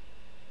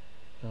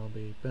 I'll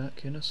be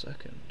back in a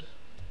second.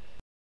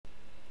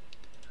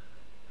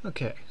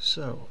 Okay,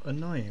 so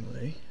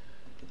annoyingly,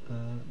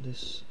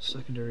 this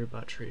secondary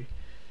battery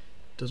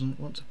doesn't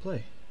want to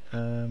play.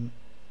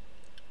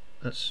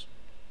 That's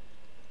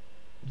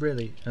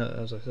really,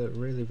 as I said,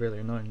 really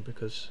annoying,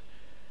 because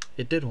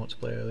it did want to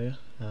play earlier.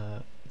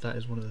 That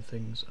is one of the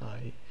things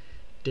I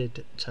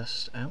did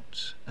test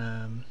out.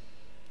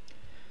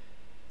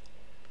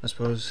 I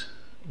suppose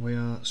we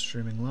are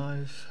streaming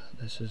live.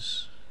 This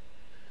is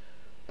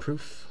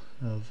proof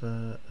of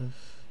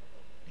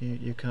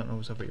you can't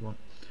always have what you want.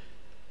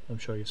 I'm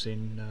sure you've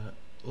seen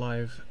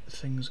live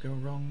things go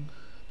wrong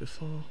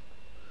before.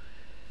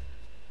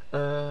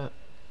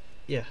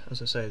 Yeah,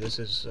 as I say, this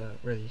is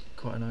really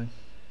quite annoying.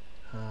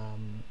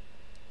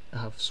 I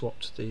have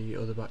swapped the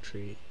other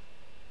battery,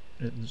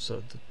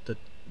 so the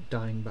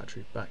dying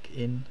battery, back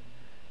in.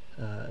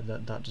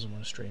 That doesn't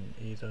want to stream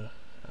either.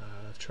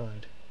 I've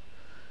tried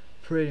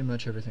pretty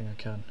much everything I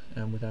can,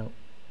 and without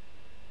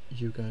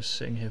you guys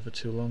sitting here for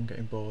too long,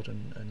 getting bored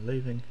and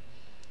leaving,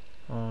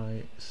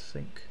 I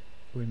think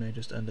we may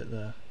just end it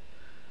there.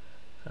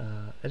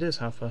 It is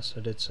 30:30.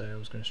 I did say I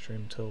was going to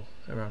stream till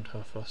around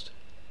 30:30.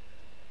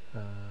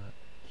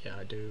 Yeah,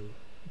 I do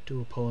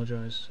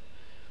apologise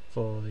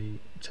for the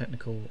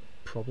technical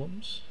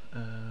problems.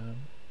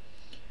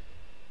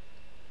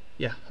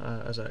 Yeah,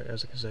 as I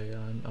can say,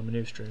 I'm a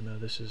new streamer.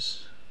 This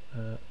is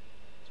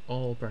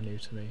all brand new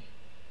to me.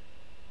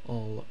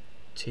 All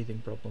teething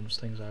problems,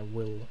 things I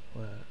will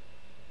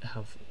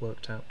have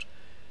worked out,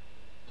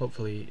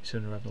 hopefully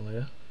sooner rather than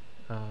later.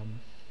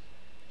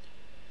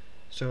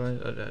 So I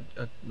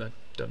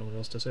don't know what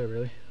else to say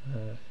really.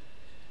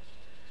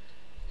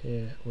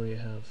 Here we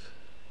have,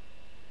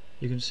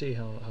 you can see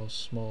how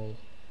small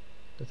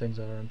the things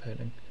are I'm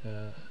painting,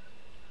 for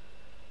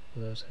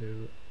those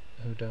who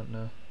don't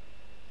know.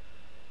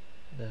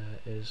 There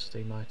is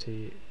the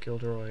mighty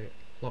Gilderoy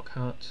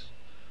Lockhart.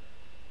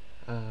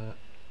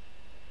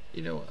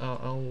 You know,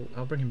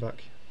 I'll bring him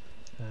back.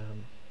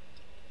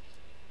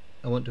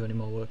 I won't do any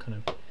more work on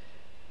him.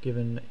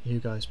 Given you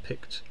guys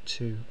picked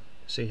to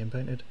see him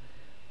painted,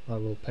 I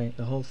will paint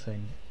the whole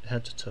thing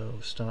head to toe,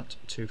 start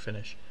to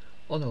finish,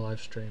 on a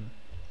live stream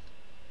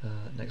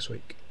next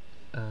week.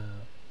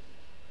 I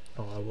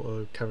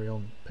will carry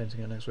on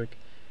painting it next week.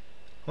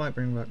 I might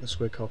bring back the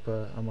squig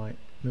hopper. I might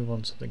move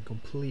on to something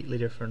completely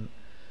different.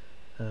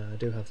 I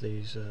do have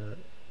these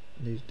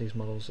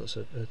models. That's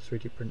a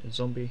 3D printed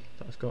zombie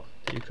that I've got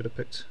that you could have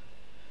picked,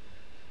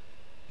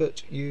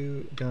 but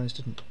you guys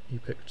didn't. You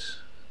picked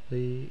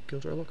the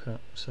Gilderoy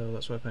Lockhart, so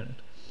that's what I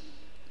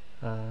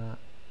painted.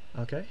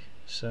 Okay,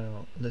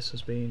 so this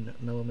has been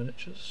Mellow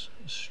Miniatures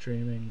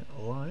streaming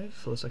live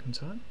for the second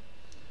time.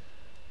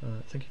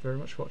 Thank you very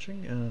much for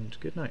watching, and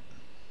good night.